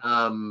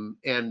 And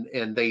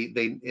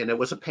it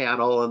was a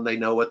panel, and they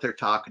know what they're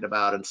talking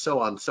about, and so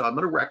on. So I'm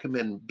going to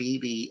recommend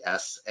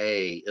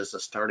BDSA as a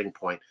starting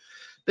point.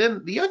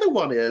 Then the other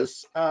one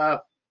is a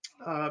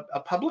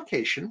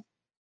publication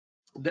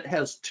that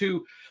has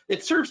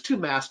it serves two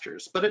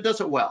masters, but it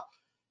does it well.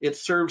 It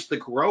serves the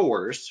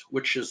growers,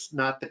 which is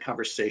not the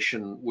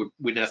conversation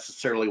we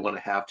necessarily want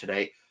to have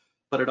today,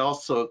 but it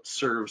also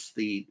serves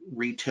the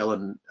retail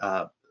and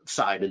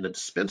side in the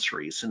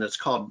dispensaries, and it's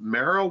called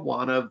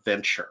Marijuana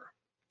Venture.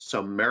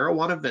 So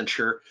Marijuana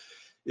Venture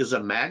is a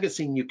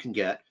magazine you can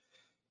get.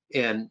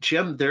 And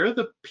Jim, they're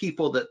the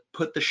people that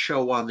put the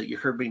show on that you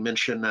heard me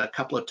mention a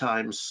couple of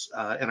times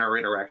in our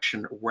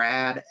interaction,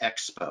 Rad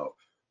Expo,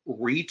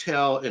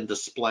 Retail and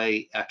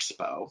Display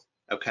Expo,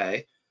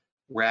 okay,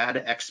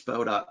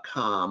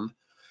 radexpo.com.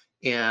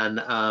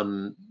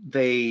 And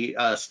they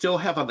still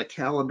have on the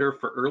calendar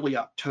for early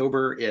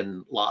October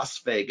in Las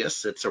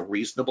Vegas. It's a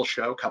reasonable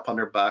show,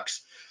 $200.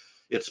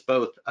 It's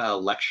both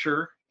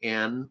lecture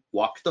and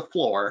walk the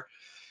floor.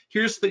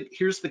 Here's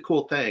the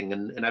cool thing,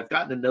 and I've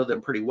gotten to know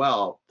them pretty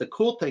well. The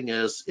cool thing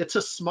is it's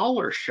a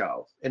smaller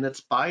show, and it's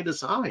by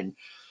design.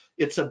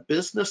 It's a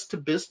business to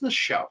business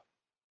show.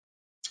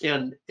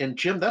 And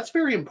Jim, that's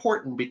very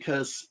important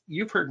because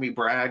you've heard me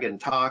brag and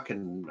talk,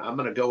 and I'm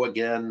going to go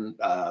again.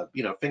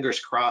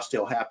 Fingers crossed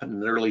it'll happen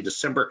in early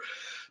December.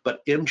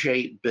 But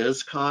MJ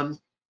BizCon,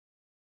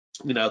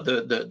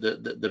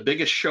 the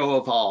biggest show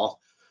of all,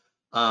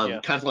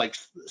 kind of like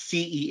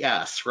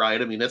CES,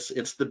 right? I mean,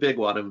 it's the big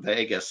one in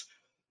Vegas,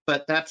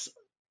 but that's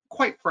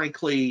quite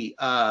frankly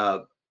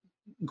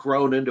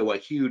grown into a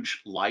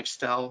huge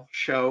lifestyle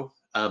show.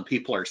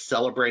 People are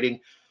celebrating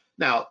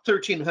now.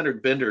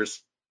 1,300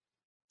 vendors.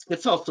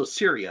 It's also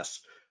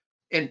serious,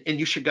 and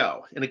you should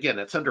go. And again,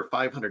 it's under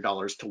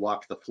 $500 to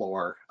walk the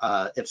floor.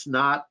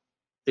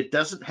 It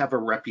doesn't have a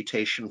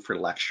reputation for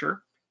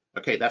lecture.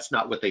 Okay, that's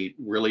not what they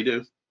really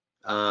do.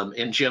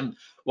 And Jim,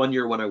 one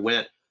year when I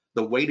went,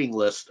 the waiting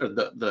list or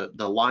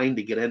the line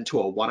to get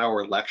into a 1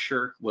 hour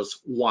lecture was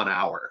 1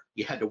 hour.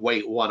 You had to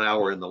wait 1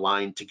 hour in the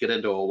line to get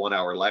into a 1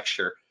 hour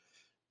lecture.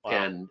 Wow.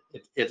 And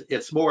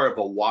it's more of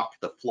a walk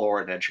the floor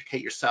and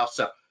educate yourself.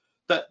 So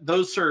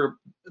those are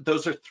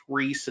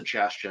three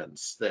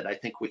suggestions that I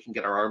think we can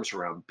get our arms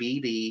around.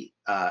 BDS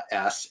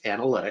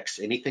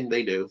Analytics, anything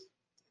they do,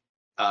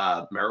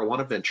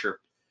 Marijuana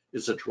Venture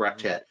is a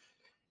direct hit.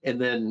 And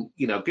then,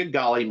 good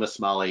golly, Miss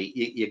Molly,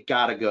 you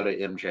got to go to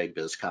MJ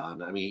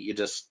BizCon. I mean, you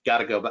just got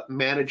to go, but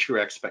manage your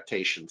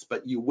expectations,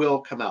 but you will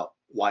come out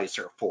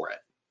wiser for it.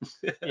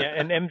 Yeah,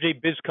 and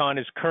MJ BizCon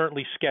is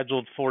currently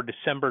scheduled for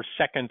December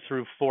 2nd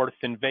through 4th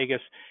in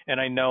Vegas. And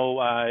I know,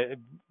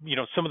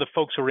 some of the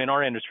folks who are in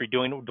our industry,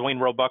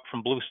 Dwayne Roebuck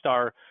from Blue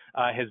Star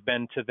has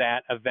been to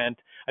that event.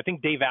 I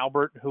think Dave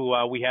Albert, who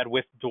we had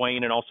with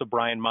Dwayne, and also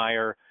Brian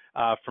Meyer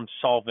from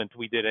Solvent,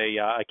 we did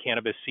a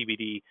cannabis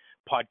CBD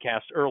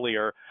podcast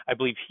earlier. I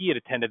believe he had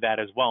attended that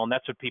as well. And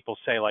that's what people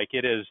say, like,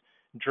 it is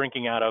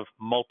drinking out of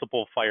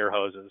multiple fire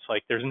hoses.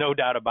 Like, there's no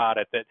doubt about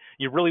it that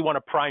you really want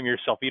to prime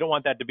yourself. You don't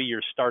want that to be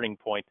your starting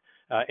point,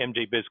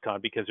 MJ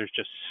BizCon, because there's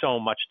just so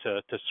much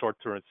to sort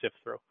through and sift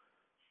through.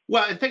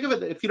 Well, and think of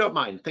it, if you don't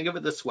mind, think of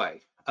it this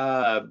way.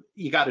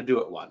 You got to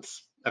do it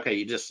once. Okay,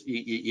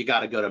 you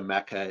got to go to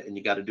Mecca, and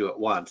you got to do it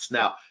once.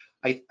 Now,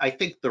 I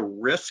think the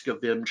risk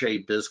of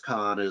MJ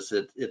BizCon is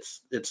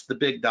it's the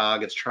big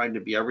dog. It's trying to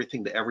be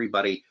everything to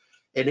everybody,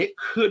 and it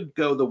could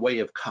go the way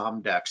of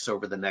Comdex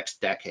over the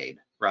next decade,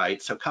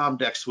 right? So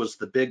Comdex was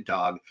the big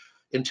dog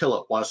until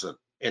it wasn't,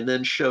 and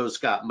then shows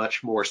got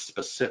much more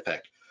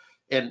specific,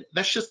 and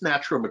that's just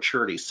natural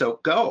maturity. So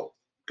go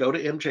to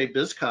MJ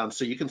BizCon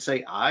so you can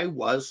say I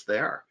was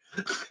there.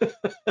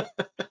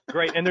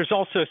 Great. And there's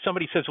also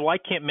somebody says, well, I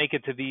can't make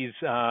it to these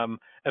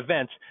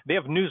events. They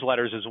have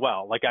newsletters as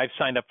well. Like I've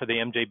signed up for the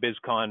MJ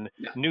BizCon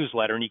Yeah.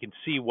 newsletter, and you can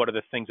see what are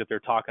the things that they're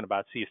talking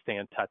about, so you stay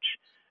in touch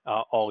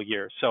all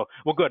year. So,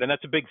 well, good. And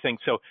that's a big thing.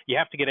 So you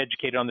have to get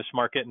educated on this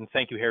market. And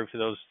thank you, Harry, for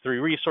those 3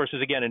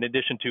 resources. Again, in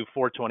addition to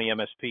 420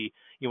 MSP,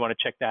 you want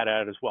to check that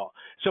out as well.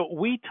 So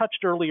we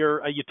touched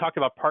earlier, you talked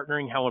about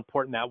partnering, how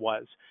important that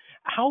was.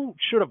 How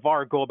should a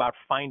VAR go about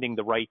finding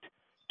the right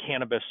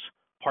cannabis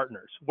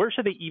partners? Where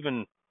should they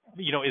even,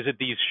 is it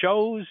these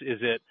shows?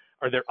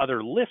 Are there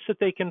other lists that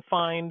they can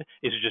find?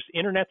 Is it just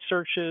internet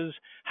searches?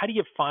 How do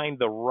you find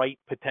the right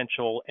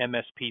potential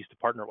MSPs to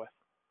partner with?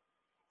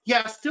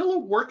 Yeah, still a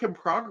work in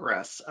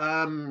progress.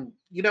 I'll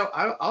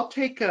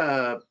take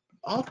a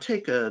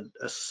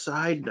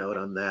side note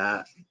on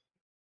that,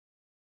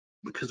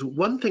 because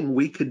one thing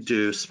we could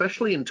do,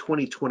 especially in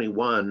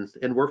 2021,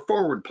 and we're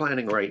forward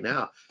planning right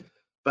now,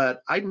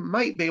 but I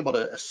might be able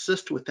to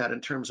assist with that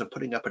in terms of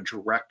putting up a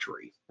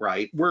directory,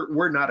 right?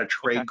 We're not a Okay.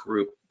 trade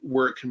group,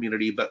 we're a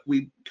community, but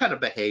we kind of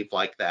behave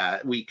like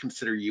that. We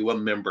consider you a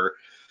member,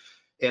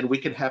 and we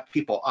can have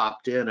people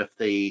opt in if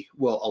they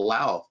will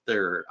allow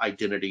their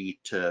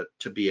identity to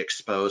be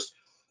exposed.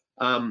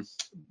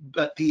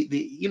 But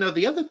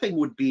the other thing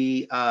would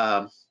be,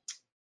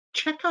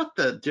 check out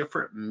the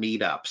different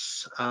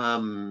meetups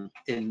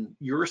in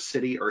your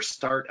city, or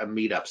start a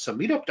meetup. So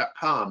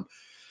meetup.com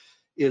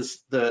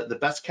is the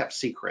best kept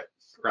secret,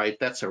 right?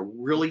 That's a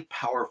really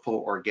powerful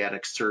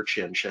organic search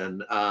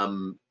engine.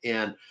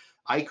 And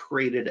I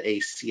created a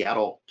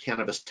Seattle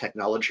cannabis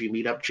technology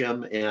meetup,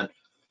 Jim, and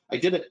I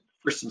did it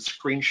for some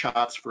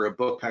screenshots for a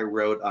book I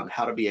wrote on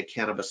how to be a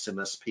cannabis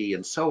MSP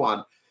and so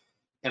on,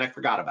 and I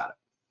forgot about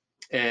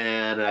it.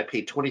 And I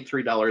paid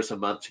 $23 a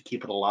month to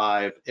keep it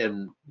alive.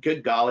 And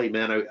good golly,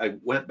 man, I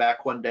went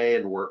back one day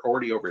and we're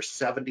already over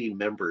 70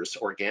 members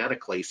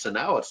organically. So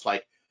now it's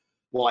like,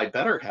 well, I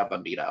better have a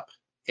meetup.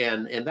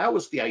 And that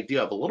was the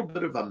idea of a little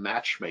bit of a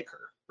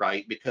matchmaker,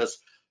 right? Because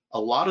a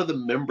lot of the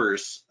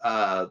members,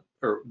 or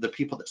the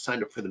people that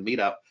signed up for the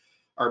meetup,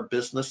 are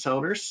business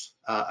owners.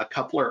 A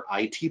couple are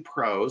IT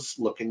pros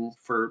looking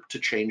to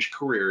change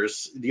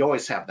careers. You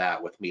always have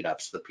that with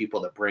meetups, the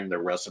people that bring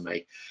their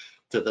resume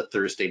to the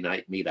Thursday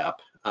night meetup.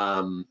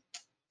 And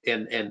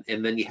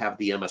then you have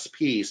the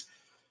MSPs.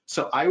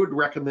 So I would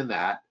recommend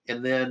that.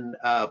 And then,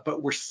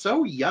 but we're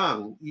so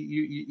young,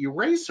 you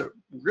raise a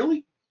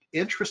really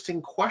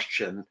interesting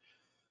question.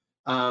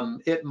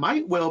 It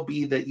might well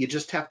be that you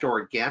just have to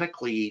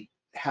organically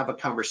have a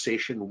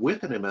conversation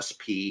with an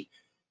MSP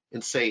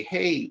and say,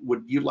 hey,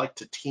 would you like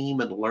to team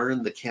and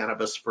learn the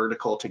cannabis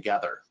vertical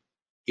together?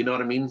 You know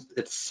what I mean?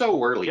 It's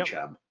so early, Yep.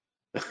 Jim.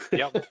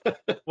 Yep.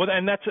 Well,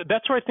 and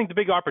that's where I think the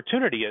big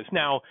opportunity is.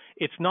 Now,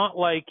 it's not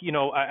like,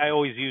 I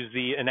always use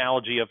the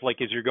analogy of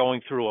like, as you're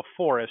going through a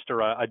forest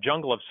or a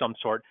jungle of some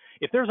sort,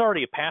 if there's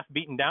already a path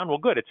beaten down, well,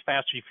 good, it's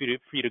faster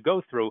for you to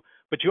go through.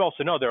 But you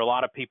also know there are a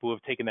lot of people who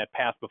have taken that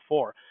path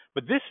before.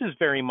 But this is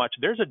very much,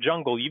 there's a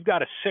jungle, you've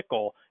got a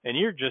sickle, and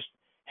you're just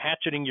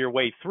hatcheting your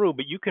way through,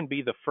 but you can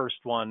be the first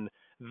one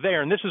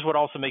there. And this is what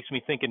also makes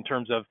me think in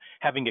terms of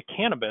having a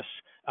cannabis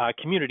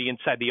community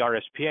inside the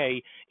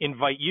RSPA,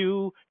 invite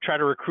you, try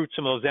to recruit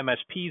some of those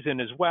MSPs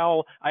in as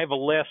well. I have a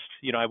list,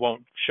 I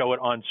won't show it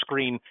on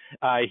screen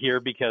here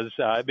because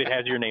it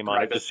has your name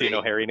on it, just so you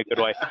know, Harry, in a good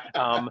way.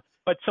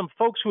 But some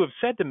folks who have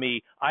said to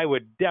me, I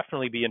would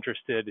definitely be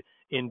interested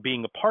in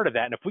being a part of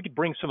that. And if we could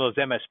bring some of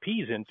those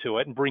MSPs into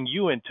it and bring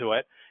you into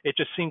it, it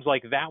just seems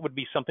like that would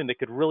be something that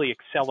could really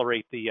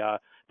accelerate the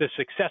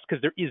success,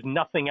 because there is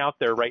nothing out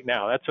there right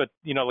now. That's what,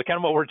 kind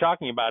of what we're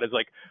talking about is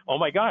like, oh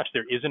my gosh,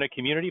 there isn't a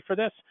community for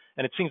this.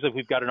 And it seems like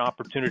we've got an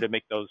opportunity to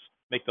make those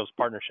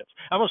partnerships.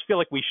 I almost feel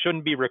like we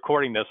shouldn't be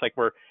recording this, like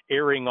we're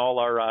airing all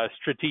our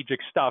strategic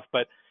stuff,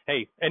 but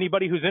hey,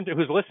 anybody who's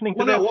listening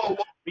to this,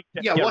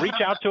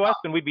 reach out to us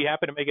and we'd be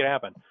happy to make it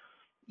happen.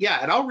 Yeah,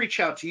 and I'll reach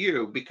out to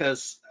you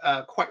because,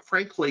 quite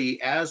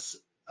frankly, as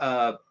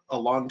a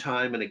long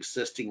time and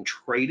existing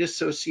trade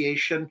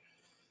association,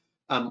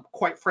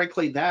 quite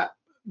frankly, that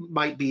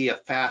might be a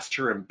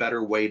faster and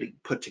better way to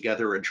put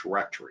together a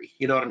directory.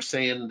 You know what I'm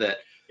saying? That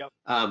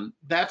Yep.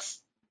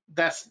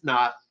 That's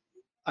not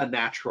a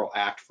natural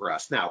act for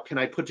us. Now, can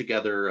I put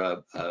together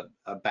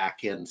a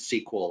back-end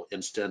SQL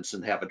instance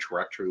and have a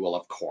directory? Well,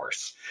 of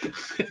course.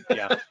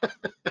 Yeah.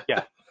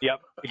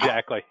 Yep.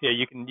 Exactly. Yeah,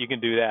 you can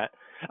do that.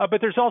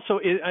 But there's also,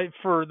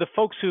 for the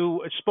folks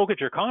who spoke at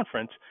your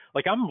conference,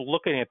 like I'm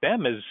looking at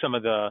them as some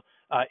of the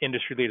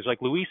industry leaders,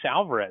 like Luis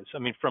Alvarez. I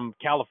mean, from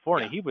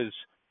California, he was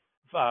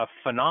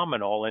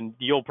phenomenal, and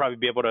you'll probably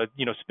be able to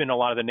spin a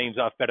lot of the names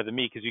off better than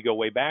me because you go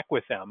way back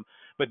with them.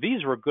 But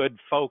these were good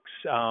folks.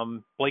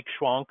 Blake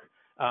Schwank,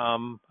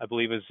 I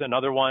believe, is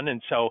another one,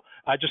 and so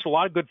just a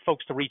lot of good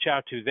folks to reach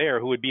out to there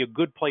who would be a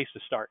good place to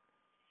start.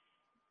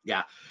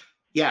 Yeah,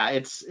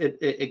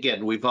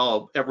 again,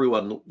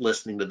 everyone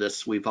listening to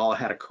this, we've all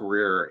had a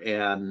career,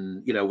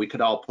 and we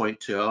could all point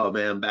to, oh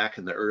man, back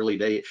in the early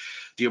days.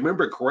 Do you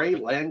remember Gray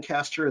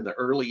Lancaster in the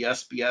early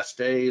SBS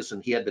days?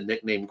 And he had the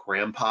nickname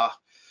Grandpa.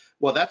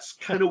 Well, that's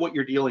kind of what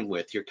you're dealing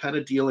with. You're kind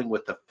of dealing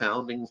with the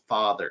founding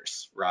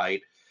fathers,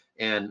 right?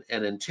 And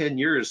in 10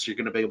 years, you're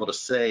going to be able to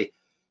say,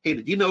 hey,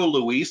 did you know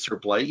Luis or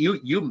Blake?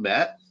 You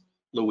met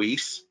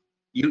Luis.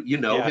 You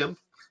know Yeah, him.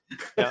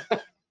 yeah.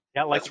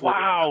 Yeah, like, That's where we're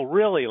wow,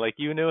 really? Like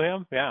you knew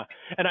him? Yeah.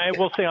 And I at.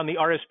 will say on the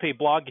RSPA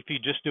blog, if you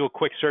just do a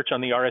quick search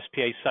on the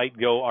RSPA site,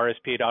 go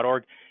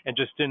rspa.org, and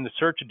just in the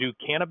search, do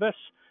cannabis.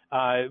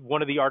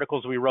 One of the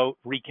articles we wrote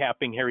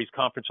recapping Harry's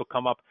conference will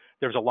come up.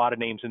 There's a lot of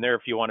names in there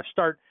if you want to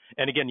start.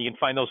 And again, you can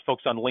find those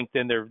folks on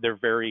LinkedIn. They're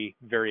very,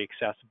 very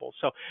accessible.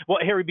 So, well,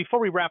 Harry, before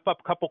we wrap up,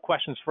 a couple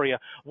questions for you.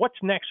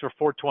 What's next for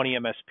 420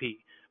 MSP?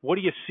 What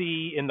do you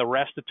see in the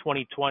rest of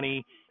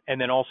 2020 and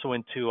then also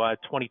into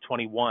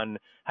 2021?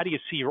 How do you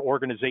see your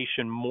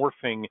organization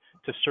morphing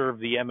to serve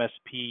the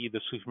MSP,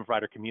 the solution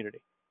provider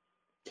community?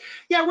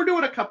 Yeah, we're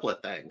doing a couple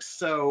of things.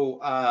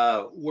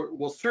 So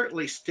we'll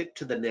certainly stick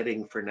to the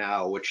knitting for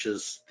now, which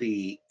is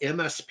the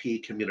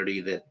MSP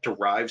community that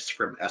derives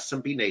from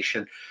SMB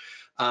Nation.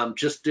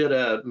 Just did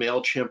a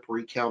MailChimp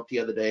recount the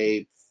other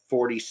day,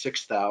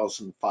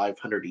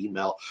 46,500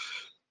 email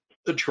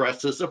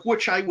addresses, of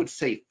which I would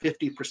say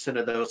 50%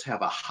 of those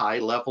have a high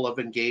level of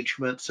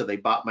engagement. So they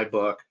bought my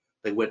book,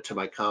 they went to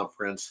my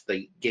conference,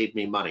 they gave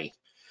me money.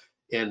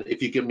 And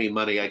if you give me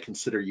money, I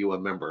consider you a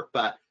member.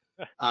 But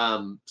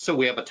so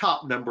we have a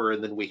top number,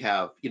 and then we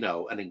have,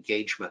 an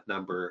engagement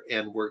number,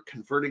 and we're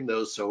converting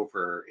those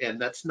over. And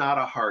that's not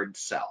a hard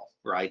sell,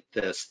 right?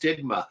 The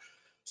stigma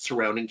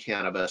surrounding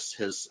cannabis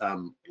has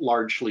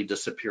largely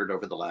disappeared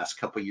over the last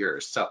couple of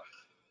years. So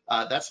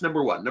that's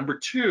number one. Number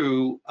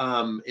two,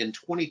 in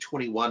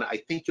 2021, I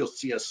think you'll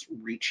see us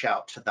reach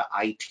out to the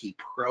IT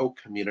pro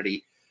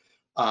community,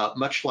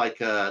 much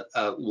like a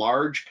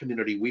large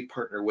community we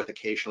partner with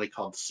occasionally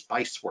called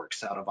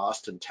Spiceworks out of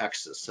Austin,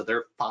 Texas. So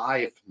they're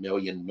 5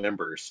 million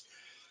members.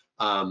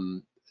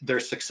 Their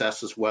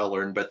success is well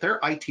earned, but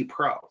they're IT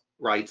pro,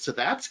 right? So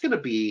that's going to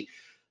be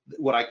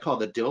what I call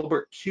the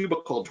Dilbert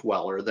cubicle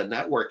dweller, the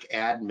network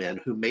admin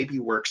who maybe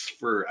works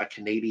for a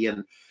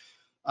Canadian,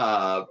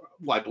 well,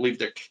 I believe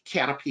they're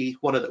Canopy,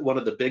 one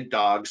of the big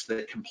dogs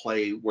that can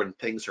play when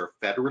things are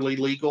federally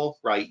legal,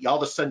 right? All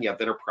of a sudden you have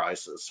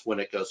enterprises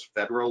when it goes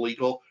federal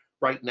legal.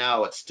 Right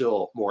now it's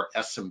still more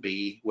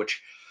SMB,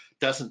 which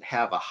doesn't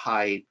have a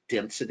high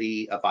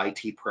density of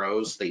IT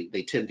pros. They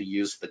tend to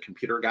use the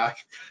computer guy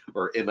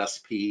or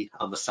MSP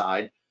on the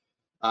side.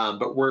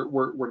 But we're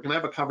going to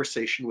have a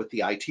conversation with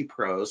the IT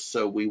pros,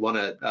 so we want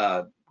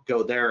to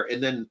go there.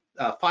 And then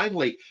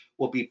finally,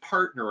 we'll be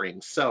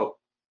partnering. So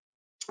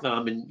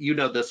and you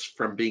know this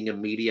from being in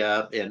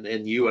media,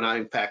 and you and I,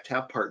 in fact,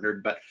 have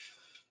partnered, but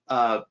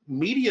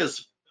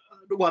media's,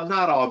 well,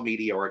 not all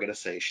media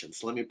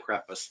organizations. Let me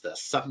preface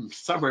this. Some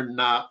are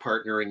not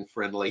partnering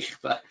friendly,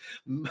 but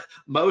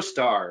most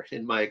are,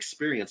 in my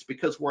experience,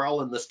 because we're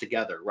all in this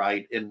together,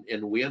 right?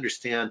 And we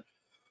understand,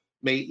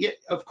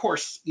 of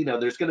course,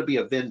 there's going to be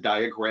a Venn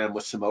diagram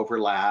with some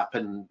overlap,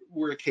 and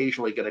we're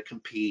occasionally going to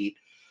compete,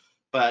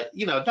 but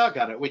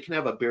doggone it, we can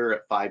have a beer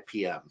at 5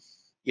 p.m.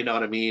 You know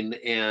what I mean?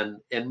 And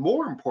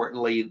more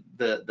importantly,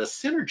 the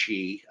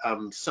synergy.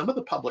 Some of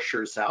the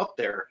publishers out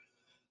there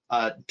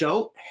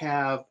don't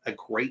have a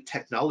great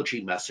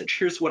technology message.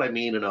 Here's what I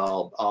mean, and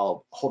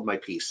I'll hold my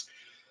peace.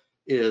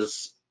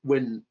 Is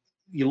when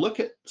you look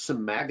at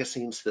some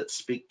magazines that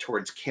speak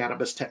towards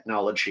cannabis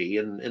technology,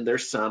 and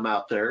there's some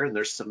out there, and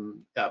there's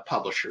some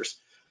publishers.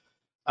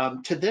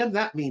 To them,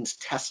 that means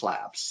test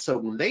labs. So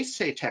when they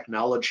say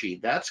technology,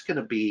 that's going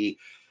to be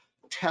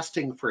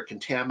testing for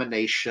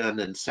contamination,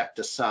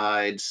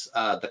 insecticides,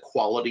 the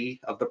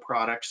quality of the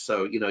product.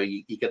 So,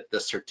 you get the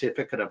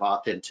certificate of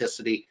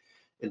authenticity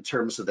in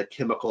terms of the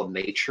chemical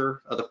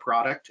nature of the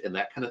product and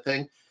that kind of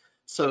thing.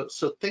 So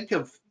think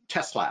of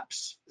test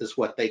labs is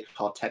what they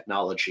call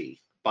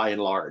technology by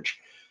and large.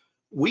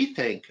 We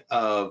think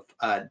of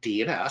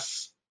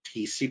DNS,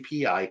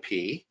 TCP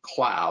IP,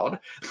 cloud,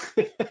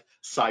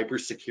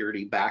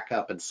 cybersecurity,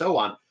 backup, and so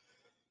on.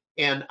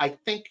 And I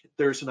think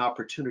there's an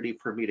opportunity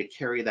for me to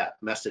carry that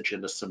message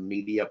into some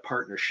media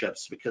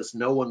partnerships because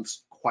no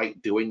one's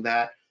quite doing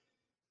that.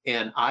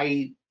 And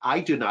I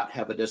do not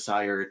have a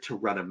desire to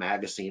run a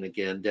magazine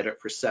again. Did it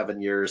for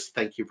 7 years.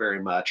 Thank you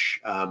very much.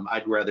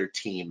 I'd rather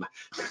team.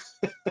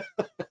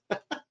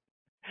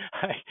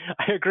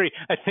 I agree.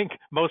 I think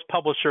most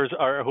publishers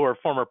who are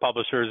former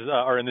publishers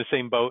are in the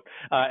same boat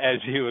as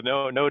you.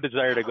 No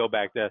desire to go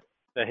back. The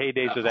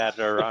heydays of that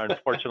are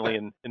unfortunately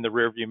in the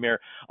rearview mirror.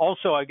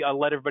 Also, I'll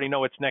let everybody know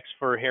what's next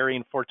for Harry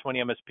and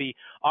 420 MSP.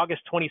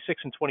 August 26th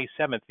and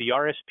 27th, the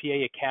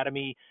RSPA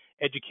Academy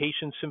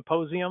Education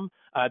Symposium.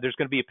 There's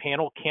going to be a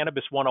panel,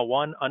 Cannabis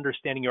 101,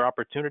 Understanding Your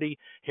Opportunity.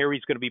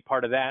 Harry's going to be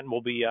part of that, and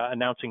we'll be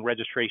announcing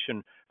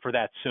registration for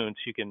that soon,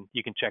 so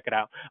you can check it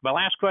out. My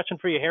last question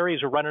for you, Harry,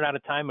 is we're running out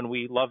of time, and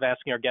we love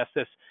asking our guests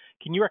this.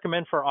 Can you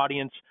recommend for our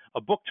audience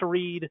a book to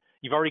read?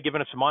 You've already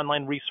given us some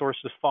online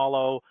resources to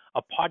follow,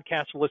 a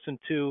podcast to listen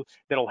to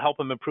that'll help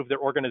them improve their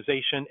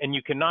organization, and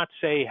you cannot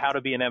say how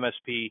to be an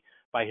MSP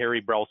by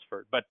Harry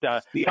Brailsford. But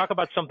Yeah. talk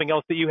about something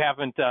else that you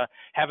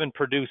haven't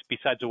produced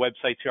besides the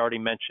websites you already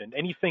mentioned.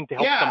 Anything to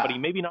help somebody,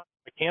 maybe not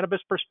from a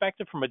cannabis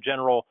perspective, from a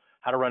general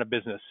how to run a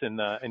business in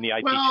the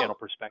IT channel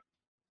perspective.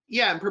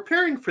 Yeah, I'm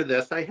preparing for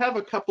this. I have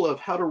a couple of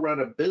how to run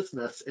a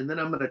business, and then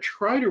I'm going to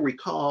try to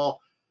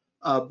recall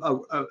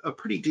a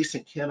pretty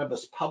decent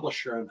cannabis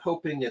publisher. I'm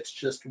hoping it's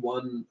just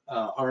one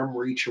arm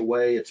reach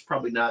away. It's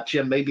probably not.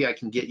 Jim, maybe I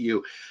can get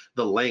you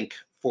the link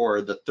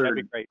for the third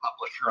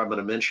publisher I'm going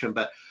to mention.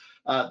 But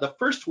the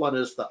first one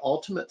is The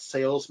Ultimate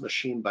Sales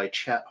Machine by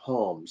Chet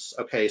Holmes.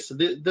 Okay, so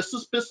this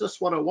is Business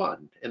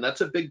 101, and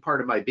that's a big part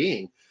of my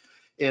being.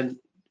 And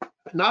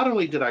not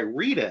only did I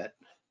read it,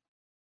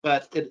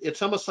 but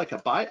it's almost like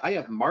I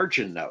have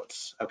margin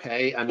notes,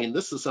 okay? I mean,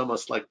 this is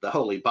almost like the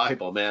Holy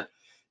Bible, man.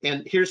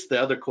 And here's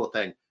the other cool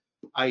thing.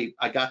 I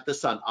got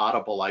this on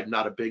Audible. I'm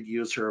not a big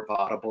user of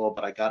Audible,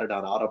 but I got it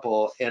on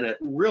Audible, and it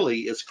really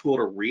is cool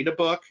to read a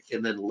book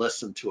and then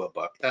listen to a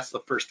book. That's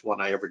the first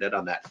one I ever did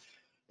on that.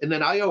 And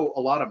then I owe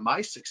a lot of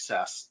my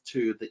success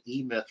to the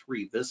E-Myth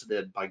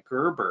Revisited by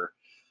Gerber,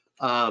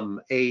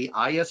 a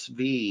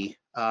ISV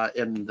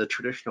in the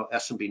traditional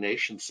SMB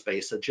nation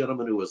space, a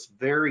gentleman who was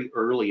very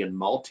early in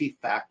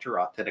multi-factor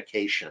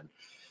authentication.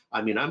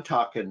 I mean, I'm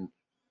talking,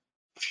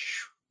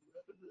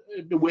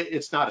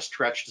 it's not a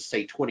stretch to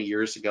say 20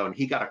 years ago, and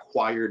he got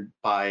acquired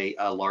by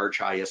a large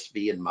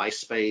ISV in my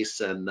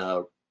space, and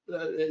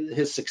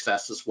his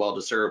success is well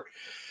deserved.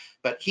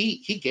 But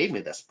he gave me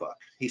this book.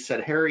 He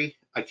said, Harry,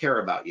 I care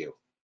about you.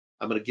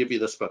 I'm going to give you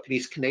this book. And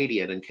he's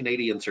Canadian, and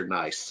Canadians are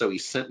nice, so he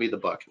sent me the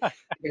book.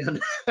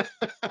 And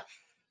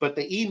but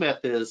the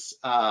E-Myth is,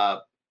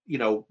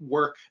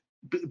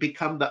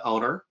 become the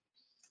owner.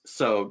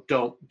 So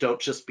don't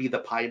just be the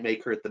pie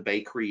maker at the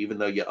bakery, even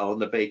though you own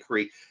the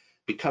bakery.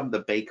 Become the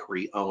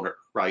bakery owner,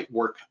 right?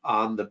 Work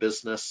on the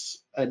business,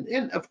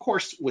 and of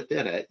course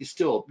within it, you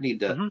still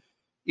need to,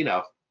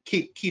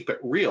 keep it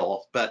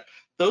real. But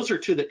those are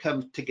two that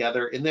come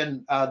together. And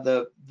then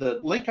the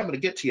link I'm going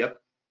to get to you,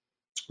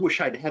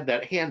 wish I'd had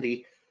that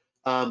handy,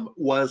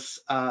 was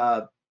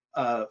a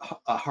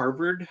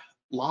Harvard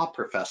law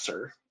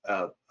professor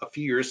a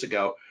few years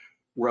ago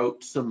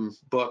wrote some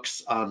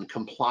books on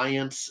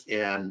compliance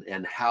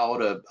and how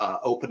to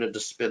open a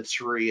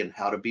dispensary and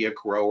how to be a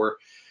grower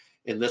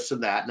and this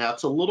and that. Now,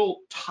 it's a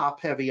little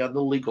top heavy on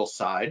the legal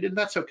side, and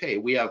that's okay.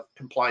 We have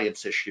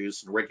compliance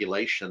issues and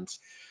regulations.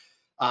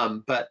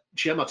 But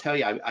Jim, I'll tell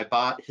you, I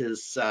bought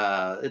his,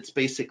 it's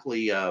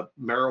basically a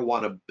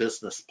marijuana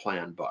business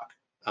plan book,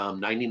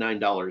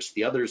 $99.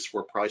 The others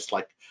were priced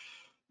like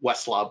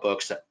Westlaw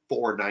books at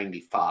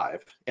 $4.95,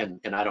 and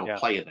I don't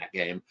play in that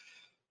game.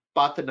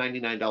 Bought the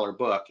 $99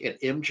 book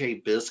at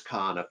MJ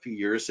BizCon a few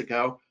years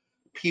ago.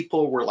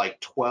 People were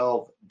like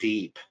 12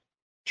 deep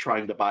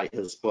trying to buy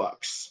his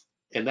books,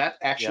 and that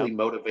actually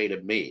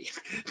motivated me.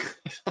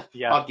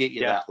 I'll get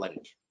you that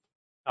link.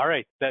 All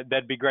right,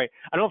 that'd be great.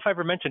 I don't know if I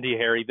ever mentioned to you,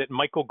 Harry, that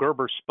Michael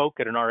Gerber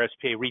spoke at an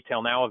RSPA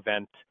Retail Now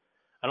event,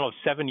 I don't know,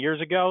 7 years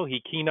ago.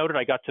 He keynoted.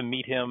 I got to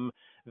meet him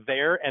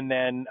there, and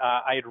then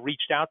I had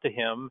reached out to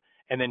him,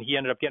 and then he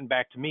ended up getting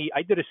back to me.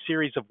 I did a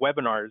series of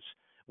webinars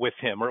with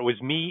him, or it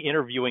was me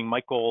interviewing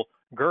Michael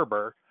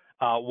Gerber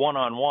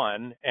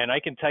one-on-one, and I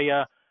can tell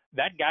you,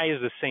 that guy is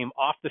the same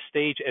off the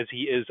stage as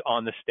he is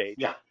on the stage.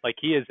 Yeah. Like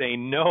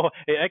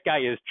that guy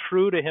is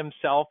true to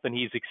himself, and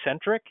he's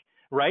eccentric,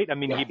 right? I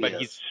mean,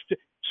 he's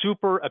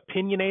super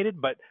opinionated,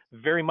 but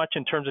very much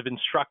in terms of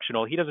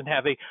instructional. He doesn't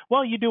have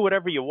you do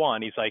whatever you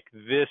want. He's like,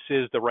 this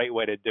is the right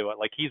way to do it.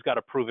 Like, he's got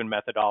a proven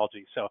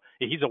methodology. So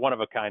he's a one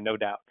of a kind, no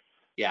doubt.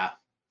 Yeah.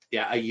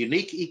 Yeah. A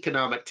unique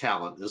economic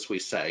talent, as we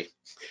say,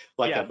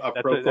 like a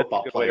pro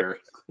football player.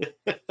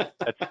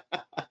 That's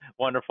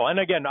wonderful. And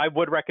again, I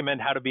would recommend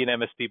How to Be an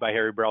MSP by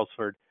Harry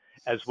Brailsford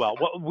as well.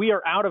 Well, we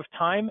are out of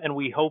time, and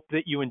we hope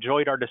that you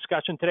enjoyed our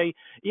discussion today.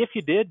 If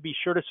you did, be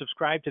sure to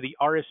subscribe to the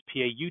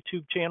RSPA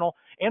YouTube channel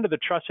and to the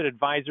Trusted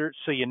Advisor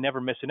so you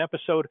never miss an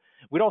episode.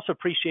 We'd also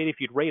appreciate if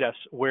you'd rate us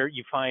where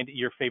you find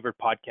your favorite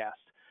podcast.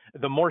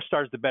 The more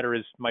stars, the better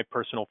is my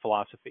personal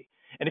philosophy.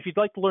 And if you'd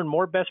like to learn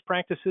more best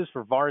practices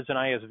for VARs and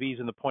ISVs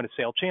in the point of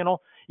sale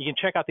channel, you can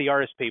check out the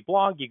RSPA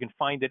blog. You can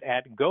find it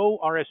at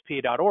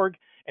gorspa.org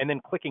and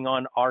then clicking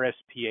on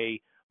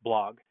RSPA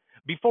blog.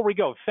 Before we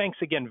go, thanks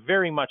again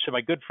very much to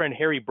my good friend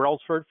Harry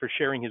Brailsford for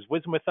sharing his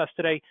wisdom with us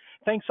today.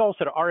 Thanks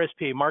also to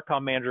RSPA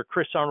Marcom Manager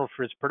Chris Arnold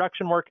for his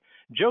production work,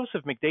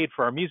 Joseph McDade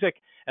for our music,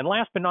 and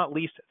last but not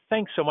least,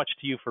 thanks so much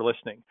to you for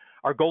listening.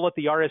 Our goal at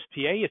the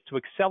RSPA is to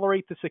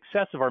accelerate the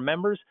success of our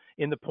members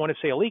in the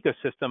point-of-sale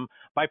ecosystem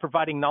by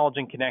providing knowledge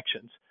and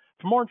connections.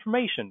 For more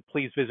information,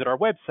 please visit our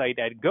website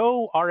at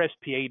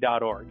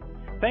gorspa.org.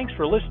 Thanks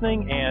for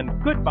listening,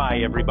 and goodbye,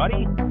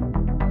 everybody.